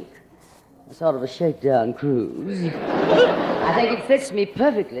last week. A sort of a shakedown cruise. I think it fits me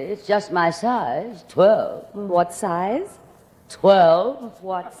perfectly. It's just my size, 12. What size? 12.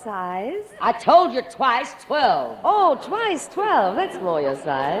 What size? I told you twice, 12. Oh, twice 12. That's more your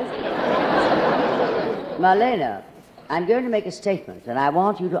size. Marlena, I'm going to make a statement, and I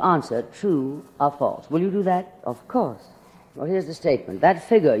want you to answer true or false. Will you do that? Of course. Well, here's the statement. That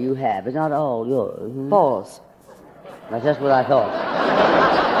figure you have is not all yours. False. That's just what I thought.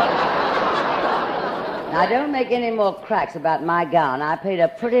 Now, don't make any more cracks about my gown. I paid a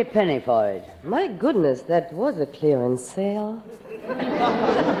pretty penny for it. My goodness, that was a clearance sale. What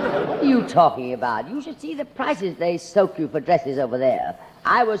are you talking about? You should see the prices they soak you for dresses over there.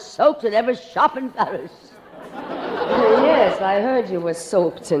 I was soaked in every shop in Paris. Yes, I heard you were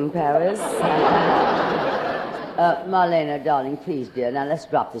soaked in Paris. Marlena, darling, please, dear, now let's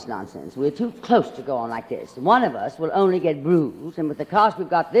drop this nonsense. We're too close to go on like this. One of us will only get bruised, and with the cost we've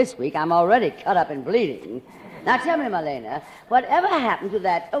got this week, I'm already cut up and bleeding. Now, tell me, Marlena, whatever happened to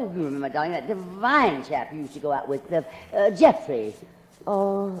that, oh, you remember, darling, that divine chap you used to go out with, Jeffrey?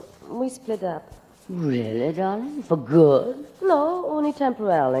 Oh, we split up. Really, darling? For good? No, only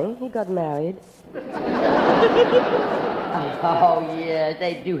temporarily. He got married. Oh, yes,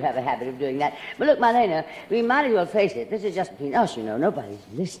 they do have a habit of doing that. But look, Marlena, we might as well face it. This is just between us, you know. Nobody's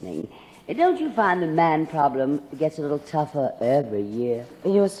listening. Don't you find the man problem gets a little tougher every year?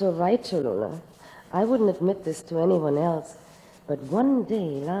 You're so right, Tallulah. I wouldn't admit this to anyone else. But one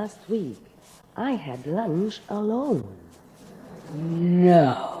day last week, I had lunch alone.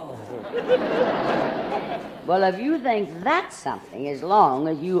 No. Well, if you think that's something, as long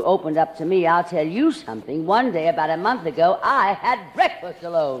as you opened up to me, I'll tell you something. One day, about a month ago, I had breakfast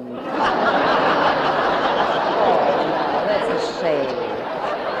alone. Oh, that's a shame.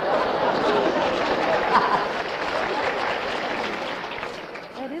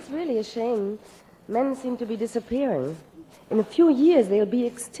 That is really a shame. Men seem to be disappearing. In a few years, they'll be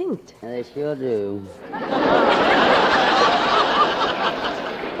extinct. They sure do.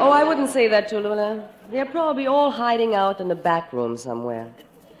 Oh, I wouldn't say that, Tallulah. They're probably all hiding out in the back room somewhere.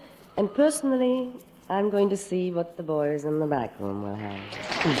 And personally, I'm going to see what the boys in the back room will have.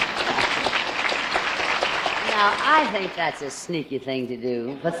 Now, I think that's a sneaky thing to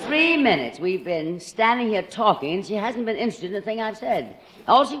do. For 3 minutes, we've been standing here talking, and she hasn't been interested in the thing I've said.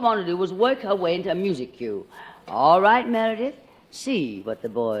 All she wanted to do was work her way into a music cue. All right, Meredith, see what the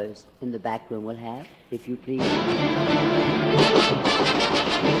boys in the back room will have, if you please.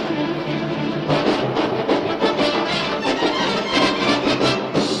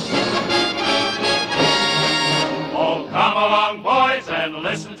 Oh, come along, boys, and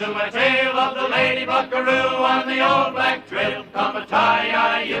listen to my tale of the lady buckaroo on the old black trail. Come a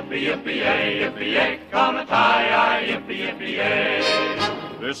tie-yi, yippee, yippee-yay, yippee-yay. Come a tie-yi, yippee, yippee-yay.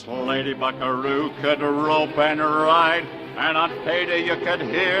 This lady buckaroo could rope and ride, and on payday you could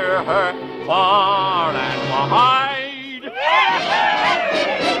hear her far and wide.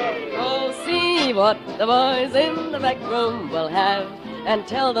 Oh, see what the boys in the back room will have, and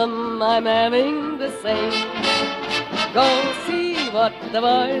tell them I'm having the same. Go see what the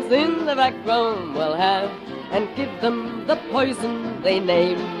boys in the back room will have, and give them the poison they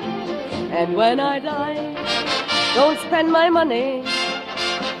name. And when I die, don't spend my money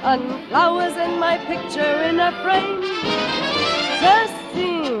on flowers and my picture in a frame. Just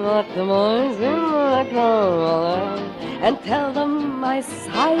see what the boys in the back room will have, and tell them I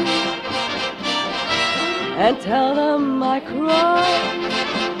sigh, and tell them I cry,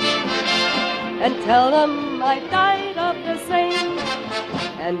 and tell them I died of the same.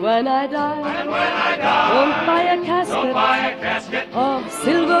 And when I die, don't buy a casket, of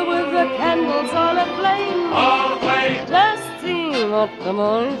silver with the candles all aflame. Just see what the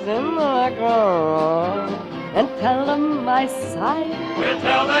boys in the back room, and tell them I sigh. We'll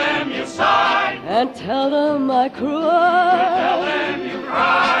tell them you sighed. And tell them I cried. We'll tell them you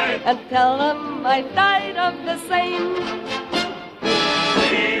cried. And tell them I died of the same.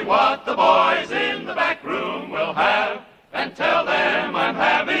 See what the boys in the back room will have, and tell them I'm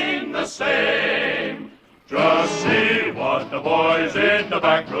having the same. Just see what the boys in the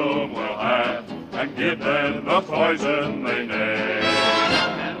back room will have, and give them the poison they name.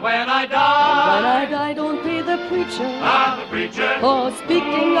 And when I die, don't pay the preacher, the preacher, for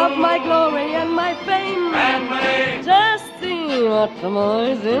speaking of my glory and my my fame and my name. Just see what the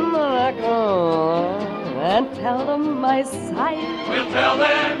boys in the back room and tell them I sighed. We'll tell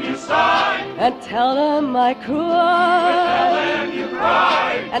them you sighed. And tell them I cried. We'll tell them you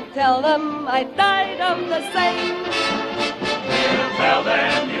cried. And tell them I died of the same. We'll tell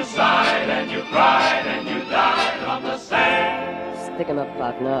them you sighed and you cried and you died on the same. Stick 'em up,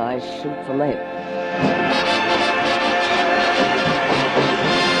 partner. I shoot from the hip.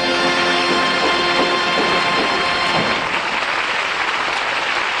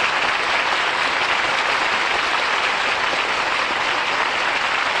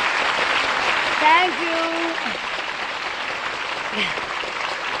 Thank you.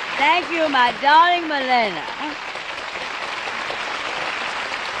 Thank you, my darling Milena.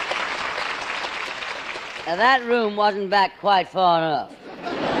 Now, that room wasn't back quite far enough.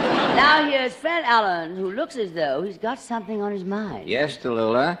 Now here's Fred Allen, who looks as though he's got something on his mind. Yes,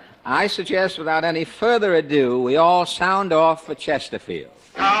 Tallulah. I suggest without any further ado, we all sound off for Chesterfield.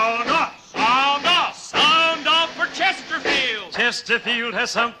 Sound off, sound off, sound off for Chesterfield. Chesterfield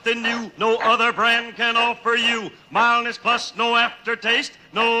has something new no other brand can offer you. Mildness plus no aftertaste,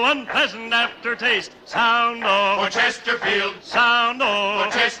 no unpleasant aftertaste. Sound off For Chesterfield. Sound off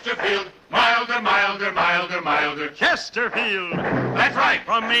For Chesterfield. Milder, milder, milder, milder. Chesterfield. That's right.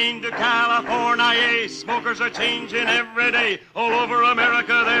 From Maine to California, smokers are changing every day. All over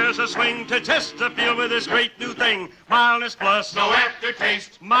America, there's a swing to Chesterfield with this great new thing. Mildness plus No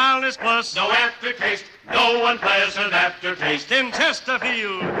aftertaste. Mildness plus No aftertaste. No unpleasant aftertaste. in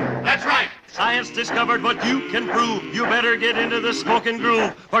Chesterfield. That's right. Science discovered what you can prove. You better get into the smoking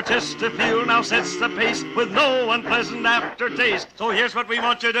groove. For Chesterfield now sets the pace with no unpleasant aftertaste. So here's what we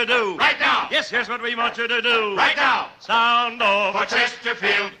want you to do. Right now. Yes, here's what we want you to do. Right now. Sound off. For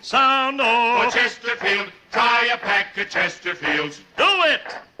Chesterfield. Sound For off. Chesterfield. Try a pack of Chesterfields Do it.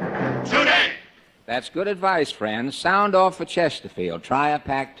 today. That's good advice, friends. Sound off for Chesterfield. Try a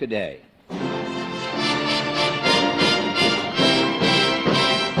pack today.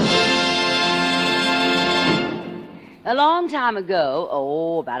 A long time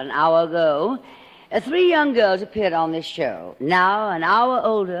ago, about an hour ago, 3 young girls appeared on this show. Now, an hour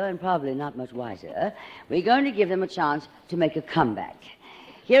older and probably not much wiser, we're going to give them a chance to make a comeback.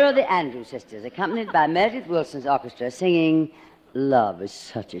 Here are the Andrews sisters, accompanied by Meredith Wilson's orchestra, singing Love is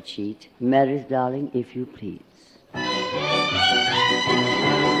Such a Cheat. Meredith, darling, if you please.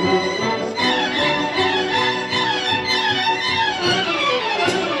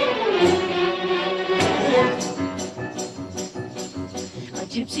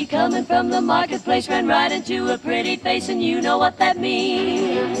 Gypsy coming from the marketplace ran right into a pretty face, and you know what that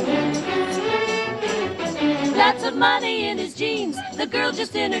means. Lots of money in his jeans, the girl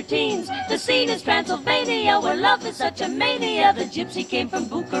just in her teens. The scene is Transylvania, where love is such a mania. The gypsy came from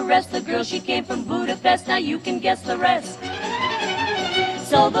Bucharest, the girl she came from Budapest. Now you can guess the rest.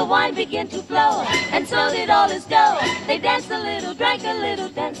 So the wine began to flow, and so did all his dough. They danced a little, drank a little,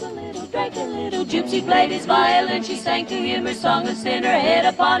 danced a little, drank a little. Gypsy played his violin, she sang to him her song of sin, her head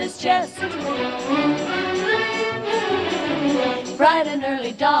upon his chest. Bright and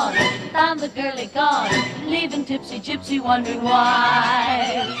early dawn, found the girlie gone, leaving tipsy Gypsy wondering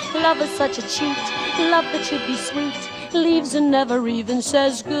why. Love is such a cheat, love that should be sweet, leaves and never even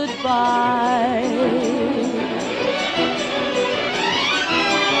says goodbye.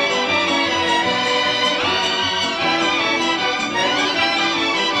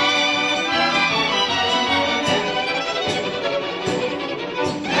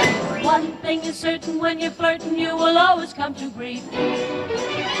 One thing is certain, when you're flirting, you will always come to grief.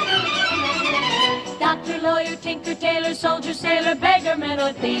 Doctor, lawyer, tinker, tailor, soldier, sailor, beggar, man,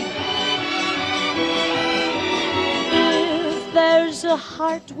 or thief. If there's a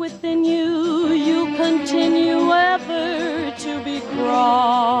heart within you, you continue ever to be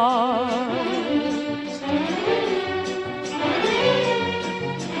crossed.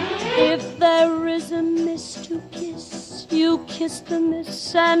 If there is a miss to kiss, you kiss the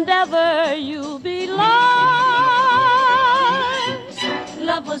miss, and ever you'll be lost.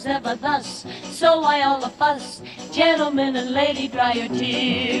 Love was ever thus, so why all the fuss? Gentlemen and lady, dry your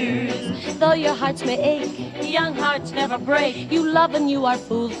tears. Though your hearts may ache, Young hearts never break. you love and you are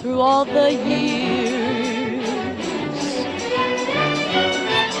fooled through all the years.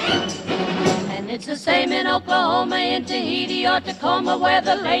 And it's the same in Oklahoma, in Tahiti, or Tacoma, where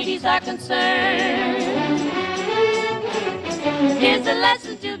the ladies are concerned. Here's a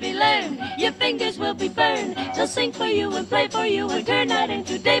lesson to be learned. Your fingers will be burned. They'll sing for you and play for you and turn night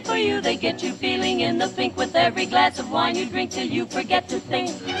into day for you. They get you feeling in the pink with every glass of wine you drink till you forget to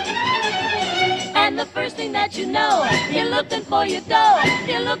think. And the first thing that you know, you're looking for your dough.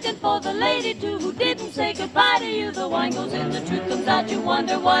 You're looking for the lady, too, who didn't say goodbye to you. The wine goes in, the truth comes out, you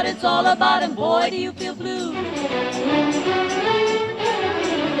wonder what it's all about, and boy, do you feel blue.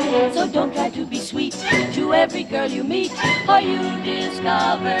 So don't try to be sweet to every girl you meet, or you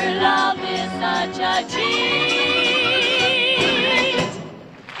discover love is such a cheat.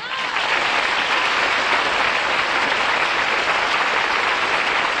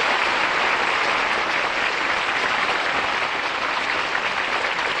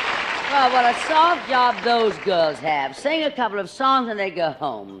 Well, what a soft job those girls have. Sing a couple of songs and they go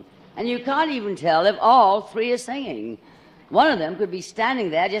home. And you can't even tell if all three are singing. One of them could be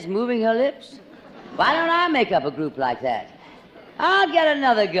standing there just moving her lips. Why don't I make up a group like that? I'll get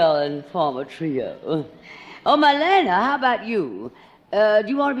another girl and form a trio. Oh, Marlena, how about you? Do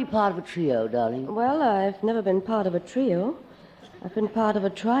you want to be part of a trio, darling? Well, I've never been part of a trio. I've been part of a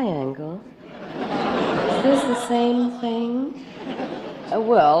triangle. Is this the same thing?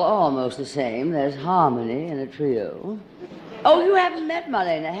 Well, almost the same. There's harmony in a trio. Oh, you haven't met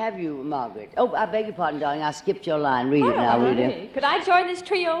Marlena, have you, Margaret? Oh, I beg your pardon, darling. I skipped your line. Read it now, read it. Could I join this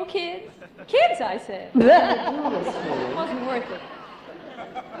trio, kids? Kids, I said. It wasn't worth it.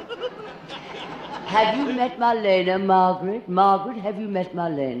 Have you met Marlena, Margaret? Margaret, have you met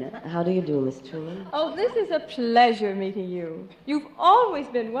Marlena? How do you do, Miss Truman? Oh, this is a pleasure meeting you. You've always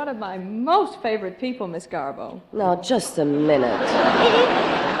been one of my most favorite people, Miss Garbo. Now, just a minute.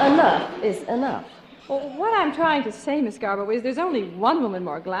 Enough is enough. Well, what I'm trying to say, Miss Garbo, is there's only one woman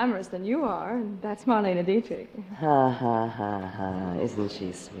more glamorous than you are, and that's Marlena Dietrich. Ha, ha, ha, ha. Isn't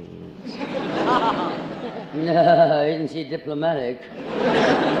she sweet? No, isn't she diplomatic?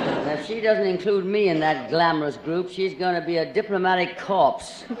 If she doesn't include me in that glamorous group, she's going to be a diplomatic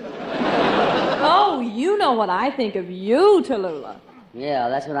corpse. Oh, you know what I think of you, Tallulah. Yeah,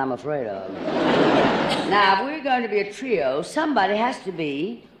 that's what I'm afraid of. Now, if we're going to be a trio, somebody has to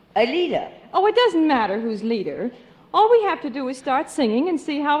be a leader. Oh, it doesn't matter who's leader. All we have to do is start singing and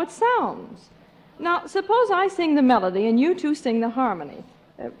see how it sounds. Now, suppose I sing the melody and you two sing the harmony.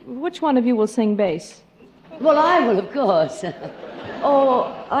 Which one of you will sing bass? Well, I will, of course.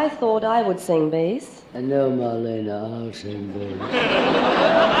 Oh, I thought I would sing bass. No, Marlena, I'll sing bass.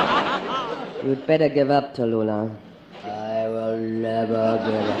 You'd better give up, Tallulah. I will never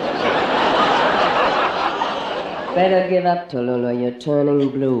give up. Better give up, Tallulah. You're turning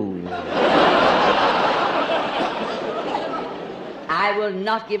blue. I will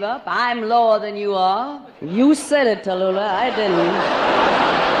not give up. I'm lower than you are. You said it, Tallulah. I didn't.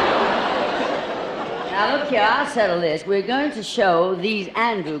 Now, look here, I'll settle this. We're going to show these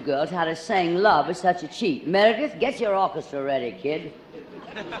Andrew girls how to sing Love is Such a Cheat. Meredith, get your orchestra ready, kid.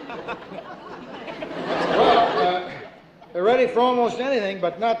 Well, they're ready for almost anything,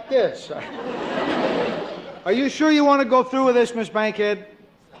 but not this. Are you sure you want to go through with this, Miss Bankhead?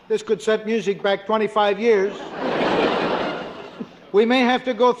 This could set music back 25 years. We may have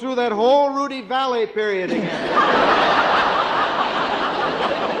to go through that whole Rudy Valley period again.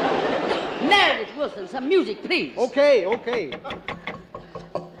 Meredith Wilson, some music, please. Okay.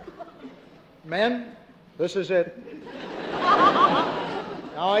 Men, this is it.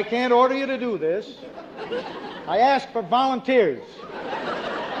 Now, I can't order you to do this. I ask for volunteers.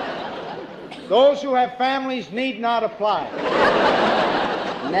 Those who have families need not apply.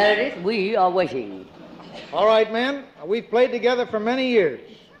 Meredith, we are waiting. All right, men. We've played together for many years.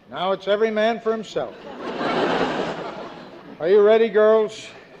 Now it's every man for himself. Are you ready, girls?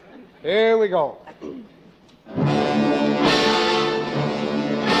 Here we go.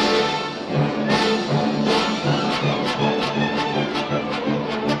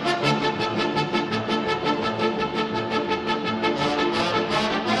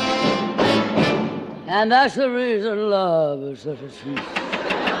 And that's the reason love is such a treat.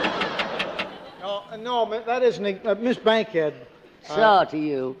 No, that isn't Miss Bankhead. Slow to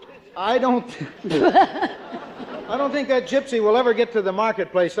you. I don't think that gypsy will ever get to the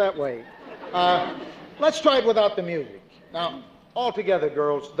marketplace that way. Let's try it without the music. Now, all together,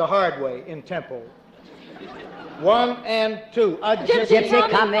 girls, the hard way, in tempo. 1 and 2. A gypsy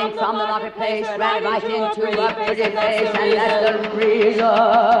coming from the marketplace ran right into a pretty face, and that's the reason.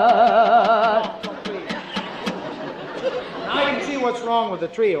 Now you can see what's wrong with the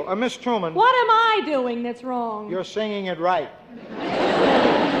trio. Miss Truman. What am I doing that's wrong? You're singing it right.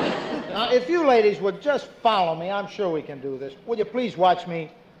 Now, if you ladies would just follow me, I'm sure we can do this. Will you please watch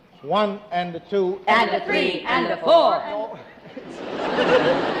me? 1 and 2 and 3 and 4.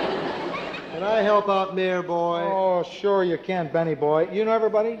 Can I help out, Mayor Boy? Oh, sure you can, Benny Boy. You know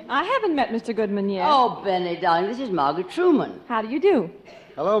everybody? I haven't met Mr. Goodman yet. Oh, Benny, darling, this is Margaret Truman. How do you do?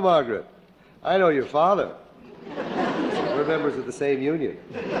 Hello, Margaret. I know your father. We're members of the same union.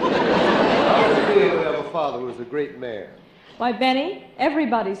 How does it feel to have a father who was a great man? Why, Benny,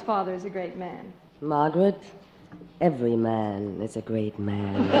 everybody's father is a great man. Margaret, every man is a great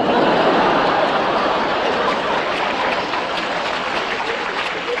man.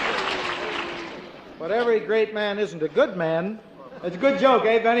 But every great man isn't a good man. It's a good joke,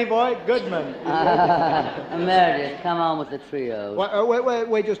 eh, Benny boy? Goodman. Meredith, come on with the trio.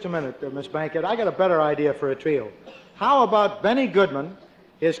 Wait just a minute, Miss Bankhead. I got a better idea for a trio. How about Benny Goodman,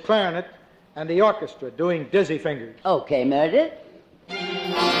 his clarinet, and the orchestra doing Dizzy Fingers? Okay, Meredith.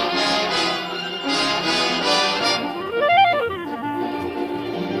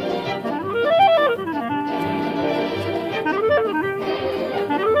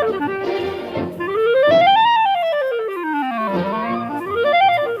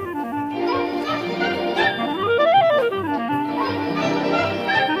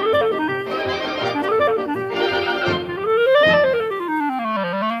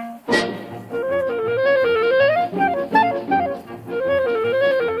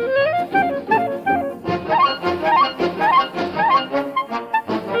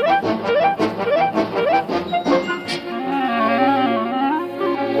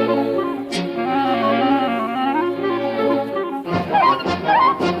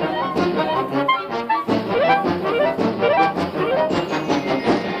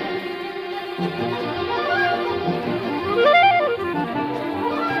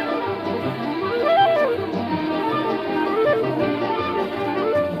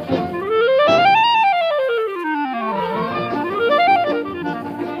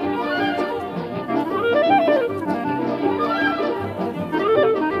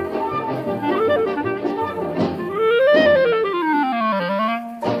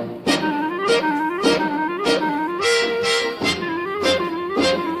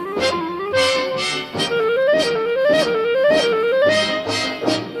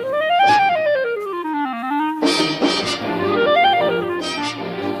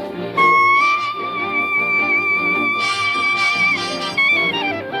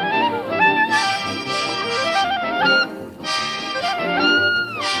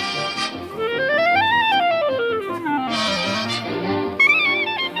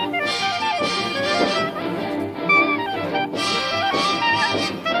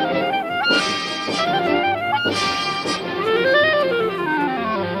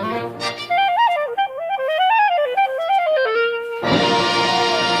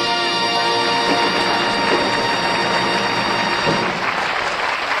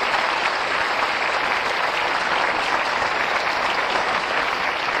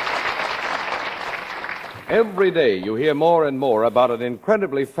 Every day you hear more and more about an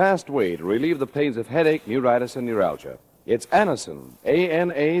incredibly fast way to relieve the pains of headache, neuritis, and neuralgia. It's Anacin,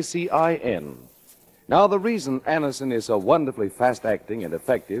 A-N-A-C-I-N. Now, the reason Anacin is so wonderfully fast-acting and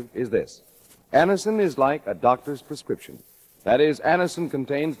effective is this. Anacin is like a doctor's prescription. That is, Anacin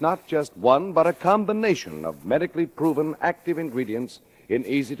contains not just one, but a combination of medically proven active ingredients in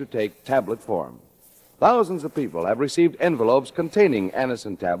easy-to-take tablet form. Thousands of people have received envelopes containing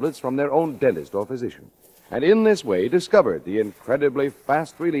Anacin tablets from their own dentist or physician, and in this way discovered the incredibly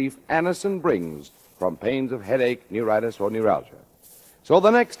fast relief Anacin brings from pains of headache, neuritis, or neuralgia. So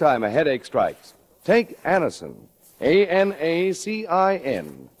the next time a headache strikes, take Anacin, A-N-A-C-I-N.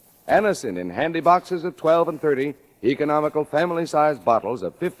 Anacin in handy boxes of 12 and 30, economical family-sized bottles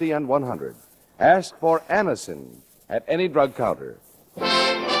of 50 and 100. Ask for Anacin at any drug counter.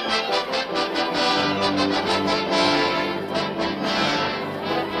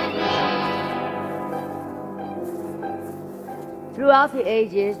 Throughout the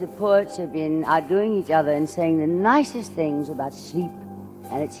ages, the poets have been outdoing each other and saying the nicest things about sleep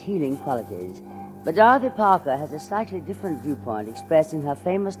and its healing qualities. But Dorothy Parker has a slightly different viewpoint expressed in her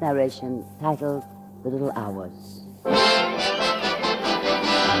famous narration titled The Little Hours.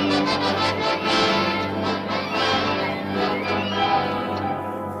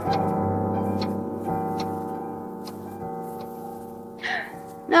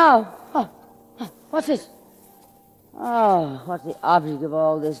 No. What's this? Oh, what's the object of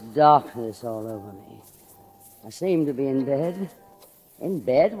all this darkness all over me? I seem to be in bed. In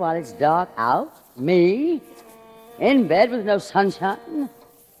bed while it's dark out? Me? In bed with no sunshine?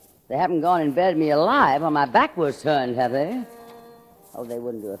 They haven't gone and buried me alive while my back was turned, have they? Oh, they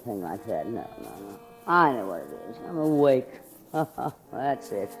wouldn't do a thing like that. No. I know what it is. I'm awake.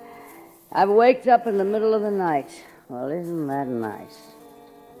 That's it. I've waked up in the middle of the night. Well, isn't that nice?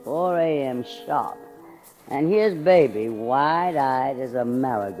 4 a.m. sharp. And here's Baby, wide-eyed as a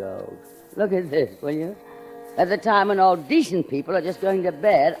marigold. Look at this, will you? At the time when all decent people are just going to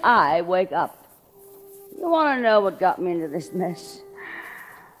bed, I wake up. You want to know what got me into this mess?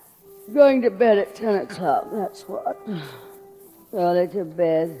 Going to bed at 10 o'clock, that's what. Early to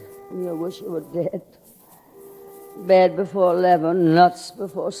bed, and you wish you were dead. Bed before 11, nuts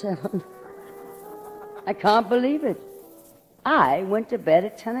before 7. I can't believe it. I went to bed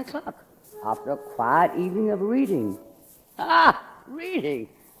at 10 o'clock after a quiet evening of reading. Reading.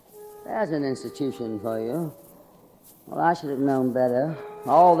 There's an institution for you. Well, I should have known better.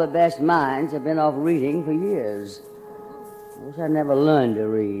 All the best minds have been off reading for years. I wish I'd never learned to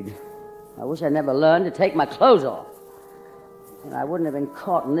read. I wish I'd never learned to take my clothes off. And I wouldn't have been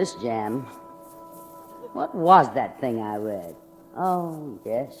caught in this jam. What was that thing I read? Oh,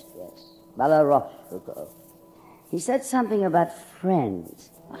 yes. By La Rochefoucauld. He said something about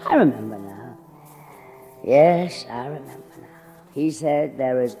friends. I remember now. Yes, I remember now. He said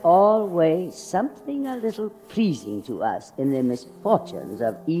there is always something a little pleasing to us in the misfortunes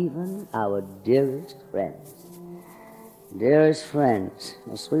of even our dearest friends. Dearest friends.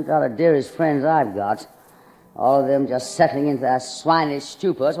 The sweet lot of dearest friends I've got. All of them just settling into their swinish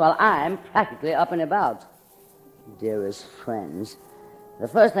stupors while I'm practically up and about. Dearest friends. The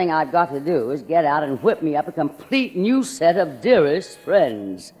first thing I've got to do is get out and whip me up a complete new set of dearest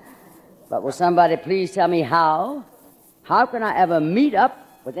friends. But will somebody please tell me how? How can I ever meet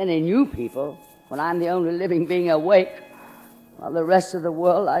up with any new people when I'm the only living being awake while the rest of the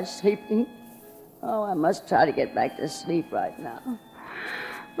world lies sleeping? Oh, I must try to get back to sleep right now.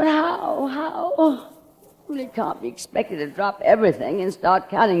 But how? Really can't be expected to drop everything and start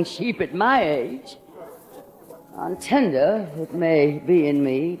counting sheep at my age. On tender, it may be in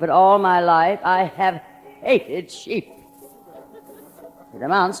me, but all my life I have hated sheep. It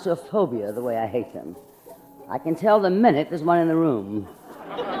amounts to a phobia, the way I hate them. I can tell the minute there's one in the room.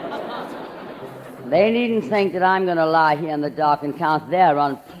 They needn't think that I'm going to lie here in the dark and count their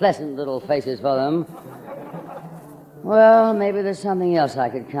unpleasant little faces for them. Well, maybe there's something else I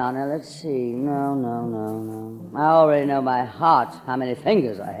could count. Now, let's see. No. I already know by heart how many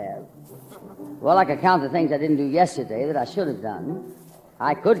fingers I have. Well, I could count the things I didn't do yesterday that I should have done.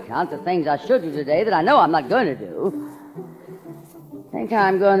 I could count the things I should do today that I know I'm not going to do. Think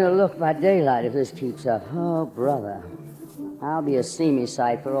I'm going to look by daylight if this keeps up. Oh, brother. I'll be a seamy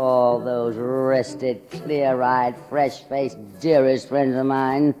sight for all those rested, clear-eyed, fresh-faced, dearest friends of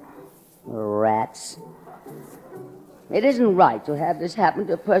mine. Rats. It isn't right to have this happen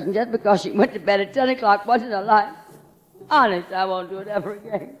to a person just because she went to bed at 10 o'clock once in her life. Honest, I won't do it ever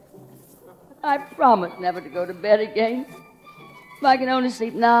again. I promise never to go to bed again. If I can only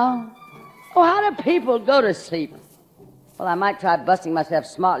sleep now. Oh, how do people go to sleep? Well, I might try busting myself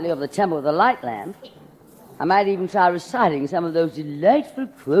smartly over the temple with a light lamp. I might even try reciting some of those delightful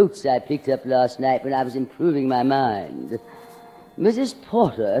quotes I picked up last night when I was improving my mind. Mrs.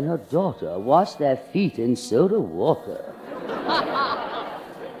 Porter and her daughter washed their feet in soda water.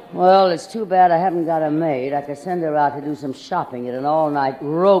 Well, it's too bad I haven't got a maid. I could send her out to do some shopping at an all-night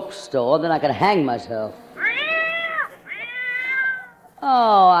rope store, then I could hang myself.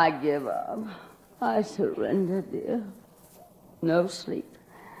 Oh, I give up. I surrender, dear. No sleep.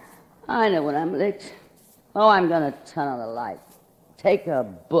 I know when I'm licked. Oh, I'm going to turn on the light, take a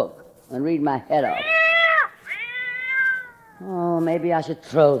book, and read my head off. Oh, maybe I should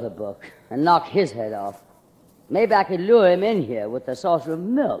throw the book and knock his head off. Maybe I could lure him in here with a saucer of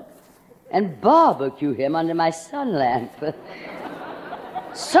milk and barbecue him under my sun lamp.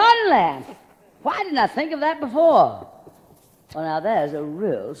 Sun lamp! Why didn't I think of that before? Well, now there's a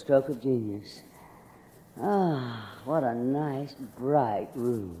real stroke of genius. Ah, what a nice, bright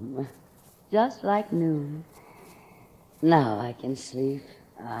room. Just like noon. Now I can sleep.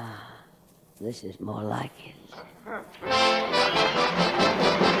 Ah, this is more like it.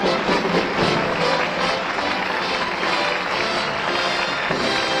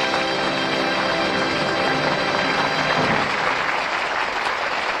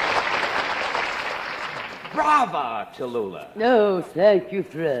 Brava, Tallulah. No, thank you,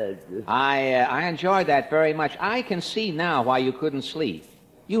 Fred. I enjoyed that very much. I can see now why you couldn't sleep.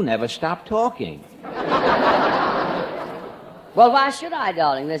 You never stopped talking. Well, why should I,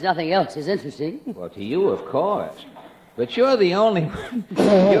 darling? There's nothing else as interesting. Well, to you, of course. But you're the only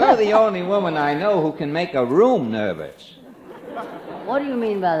woman I know who can make a room nervous. What do you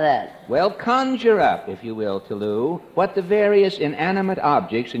mean by that? Well, conjure up, if you will, Tallulah, what the various inanimate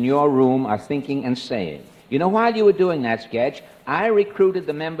objects in your room are thinking and saying. You know, while you were doing that sketch, I recruited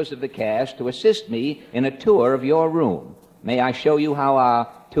the members of the cast to assist me in a tour of your room. May I show you how our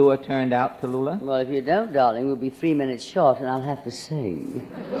tour turned out, Tallulah? Well, if you don't, darling, we'll be 3 minutes short and I'll have to sing.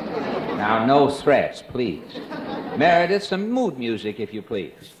 Now, no threats, please. Meredith, some mood music, if you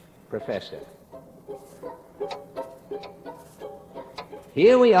please. Professor.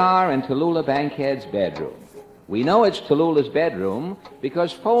 Here we are in Tallulah Bankhead's bedroom. We know it's Tallulah's bedroom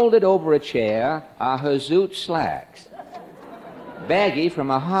because folded over a chair are her zoot slacks, baggy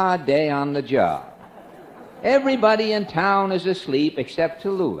from a hard day on the job. Everybody in town is asleep except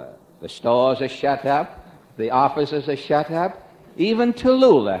Tallulah. The stores are shut up. The offices are shut up. Even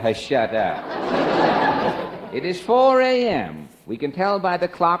Tallulah has shut up. It is 4 a.m. We can tell by the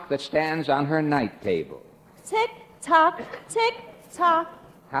clock that stands on her night table. Tick-tock, tick-tock.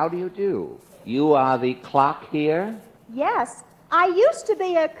 How do you do? You are the clock here? Yes, I used to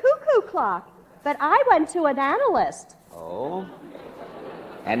be a cuckoo clock, but I went to an analyst. Oh?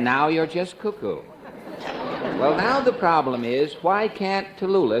 And now you're just cuckoo. Well, now the problem is, why can't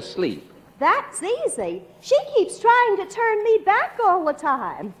Tallulah sleep? That's easy. She keeps trying to turn me back all the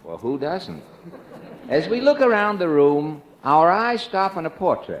time. Well, who doesn't? As we look around the room, our eyes stop on a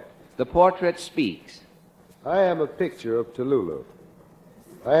portrait. The portrait speaks. I am a picture of Tallulah.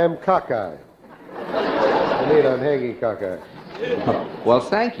 I am cockeyed. I'm hanging cockeyed. Well,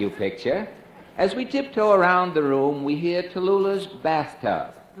 thank you, picture. As we tiptoe around the room, we hear Tallulah's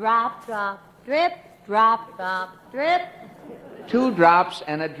bathtub. Drop, drop, drip, drop, drop, drip. 2 drops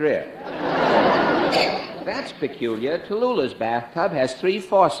and a drip. That's peculiar. Tallulah's bathtub has 3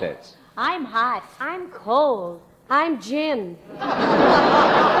 faucets. I'm hot. I'm cold. I'm gin.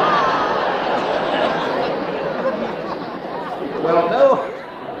 Well,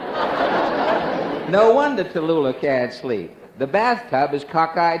 no wonder Tallulah can't sleep. The bathtub is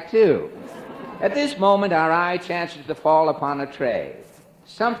cockeyed, too. At this moment, our eye chances to fall upon a tray.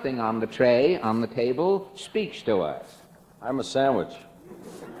 Something on the tray, on the table, speaks to us. I'm a sandwich.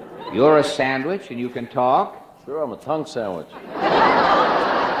 You're a sandwich and you can talk? Sure, I'm a tongue sandwich.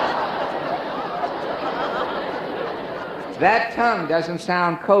 That tongue doesn't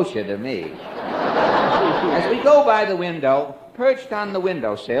sound kosher to me. As we go by the window, perched on the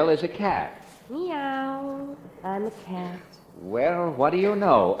windowsill is a cat. Meow. I'm a cat. Well, what do you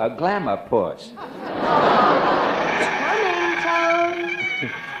know? A glamour puss. Coming,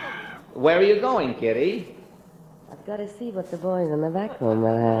 Toad. Where are you going, kitty? I've got to see what the boys in the back room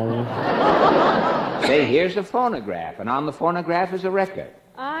will have. Say, here's a phonograph, and on the phonograph is a record.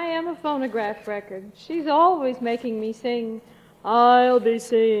 I am a phonograph record. She's always making me sing, I'll be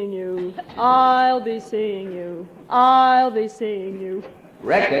seeing you, I'll be seeing you, I'll be seeing you.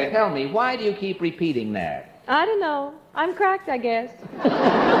 Record, tell me, why do you keep repeating that? I don't know. I'm cracked, I guess.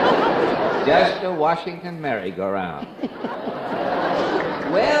 Just a Washington merry-go-round.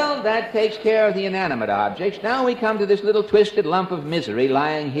 Well, that takes care of the inanimate objects. Now we come to this little twisted lump of misery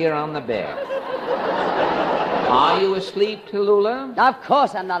lying here on the bed. Are you asleep, Tallulah? Of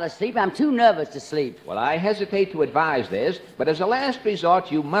course I'm not asleep. I'm too nervous to sleep. Well, I hesitate to advise this, but as a last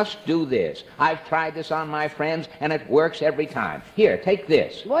resort, you must do this. I've tried this on my friends, and it works every time. Here, take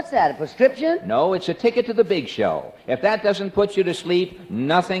this. What's that, a prescription? No, it's a ticket to the big show. If that doesn't put you to sleep,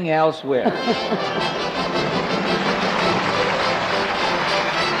 nothing else will.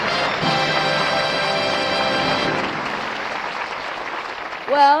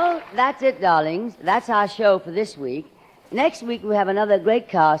 Well, that's it, darlings. That's our show for this week. Next week, we have another great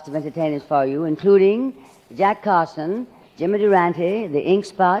cast of entertainers for you, including Jack Carson, Jimmy Durante, the Ink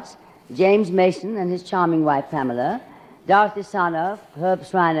Spots, James Mason and his charming wife, Pamela, Dorothy Sarnoff, Herb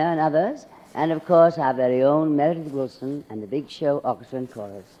Schreiner, and others, and, of course, our very own Meredith Wilson and the Big Show Orchestra and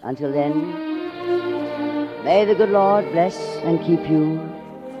Chorus. Until then, may the good Lord bless and keep you,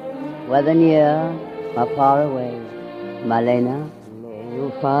 whether near or far away. Marlena.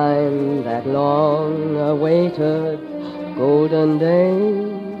 You'll find that long-awaited golden day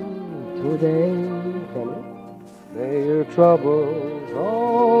today. May your troubles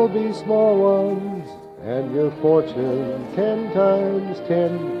all be small ones, and your fortune 10 times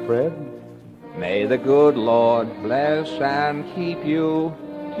 10, Fred. May the good Lord bless and keep you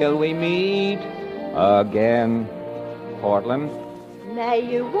till we meet again. Portland. May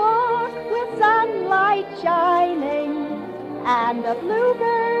you walk with sunlight shining and a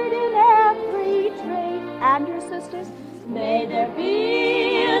bluebird in every tree. And your sisters, may there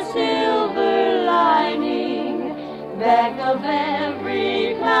be a silver lining back of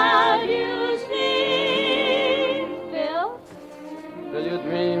every cloud you see. Phil? Fill your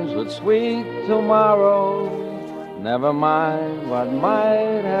dreams with sweet tomorrow. Never mind what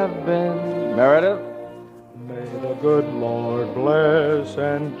might have been. Meredith? May the good Lord bless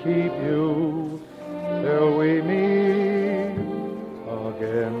and keep you till we meet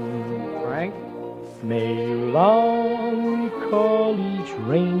again. Frank? May you long call each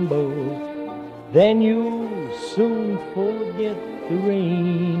rainbow, then you'll soon forget the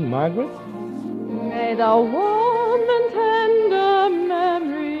rain. Margaret? May the warm and tender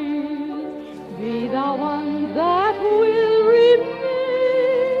memories be the ones that will remain.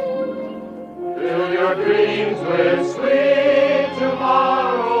 Fill your dreams with sweet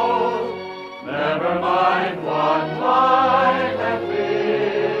tomorrows. Never mind what might have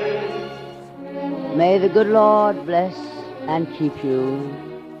been. May the good Lord bless and keep you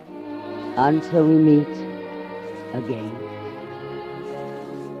until we meet again.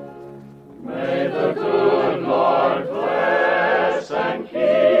 May the good Lord bless and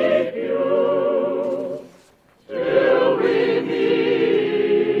keep you till we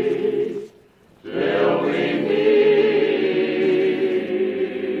meet, till we meet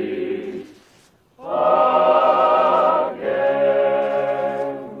again.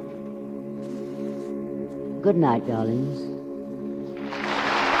 Good night, darlings.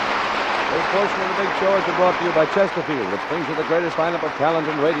 This portion of the Big Show is brought to you by Chesterfield, which brings you the greatest lineup of talent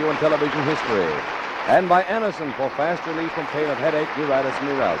in radio and television history. And by Anacin for fast relief from pain of headache, neuritis, and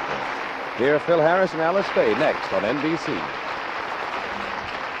neuralgia. Hear Phil Harris and Alice Faye next on NBC.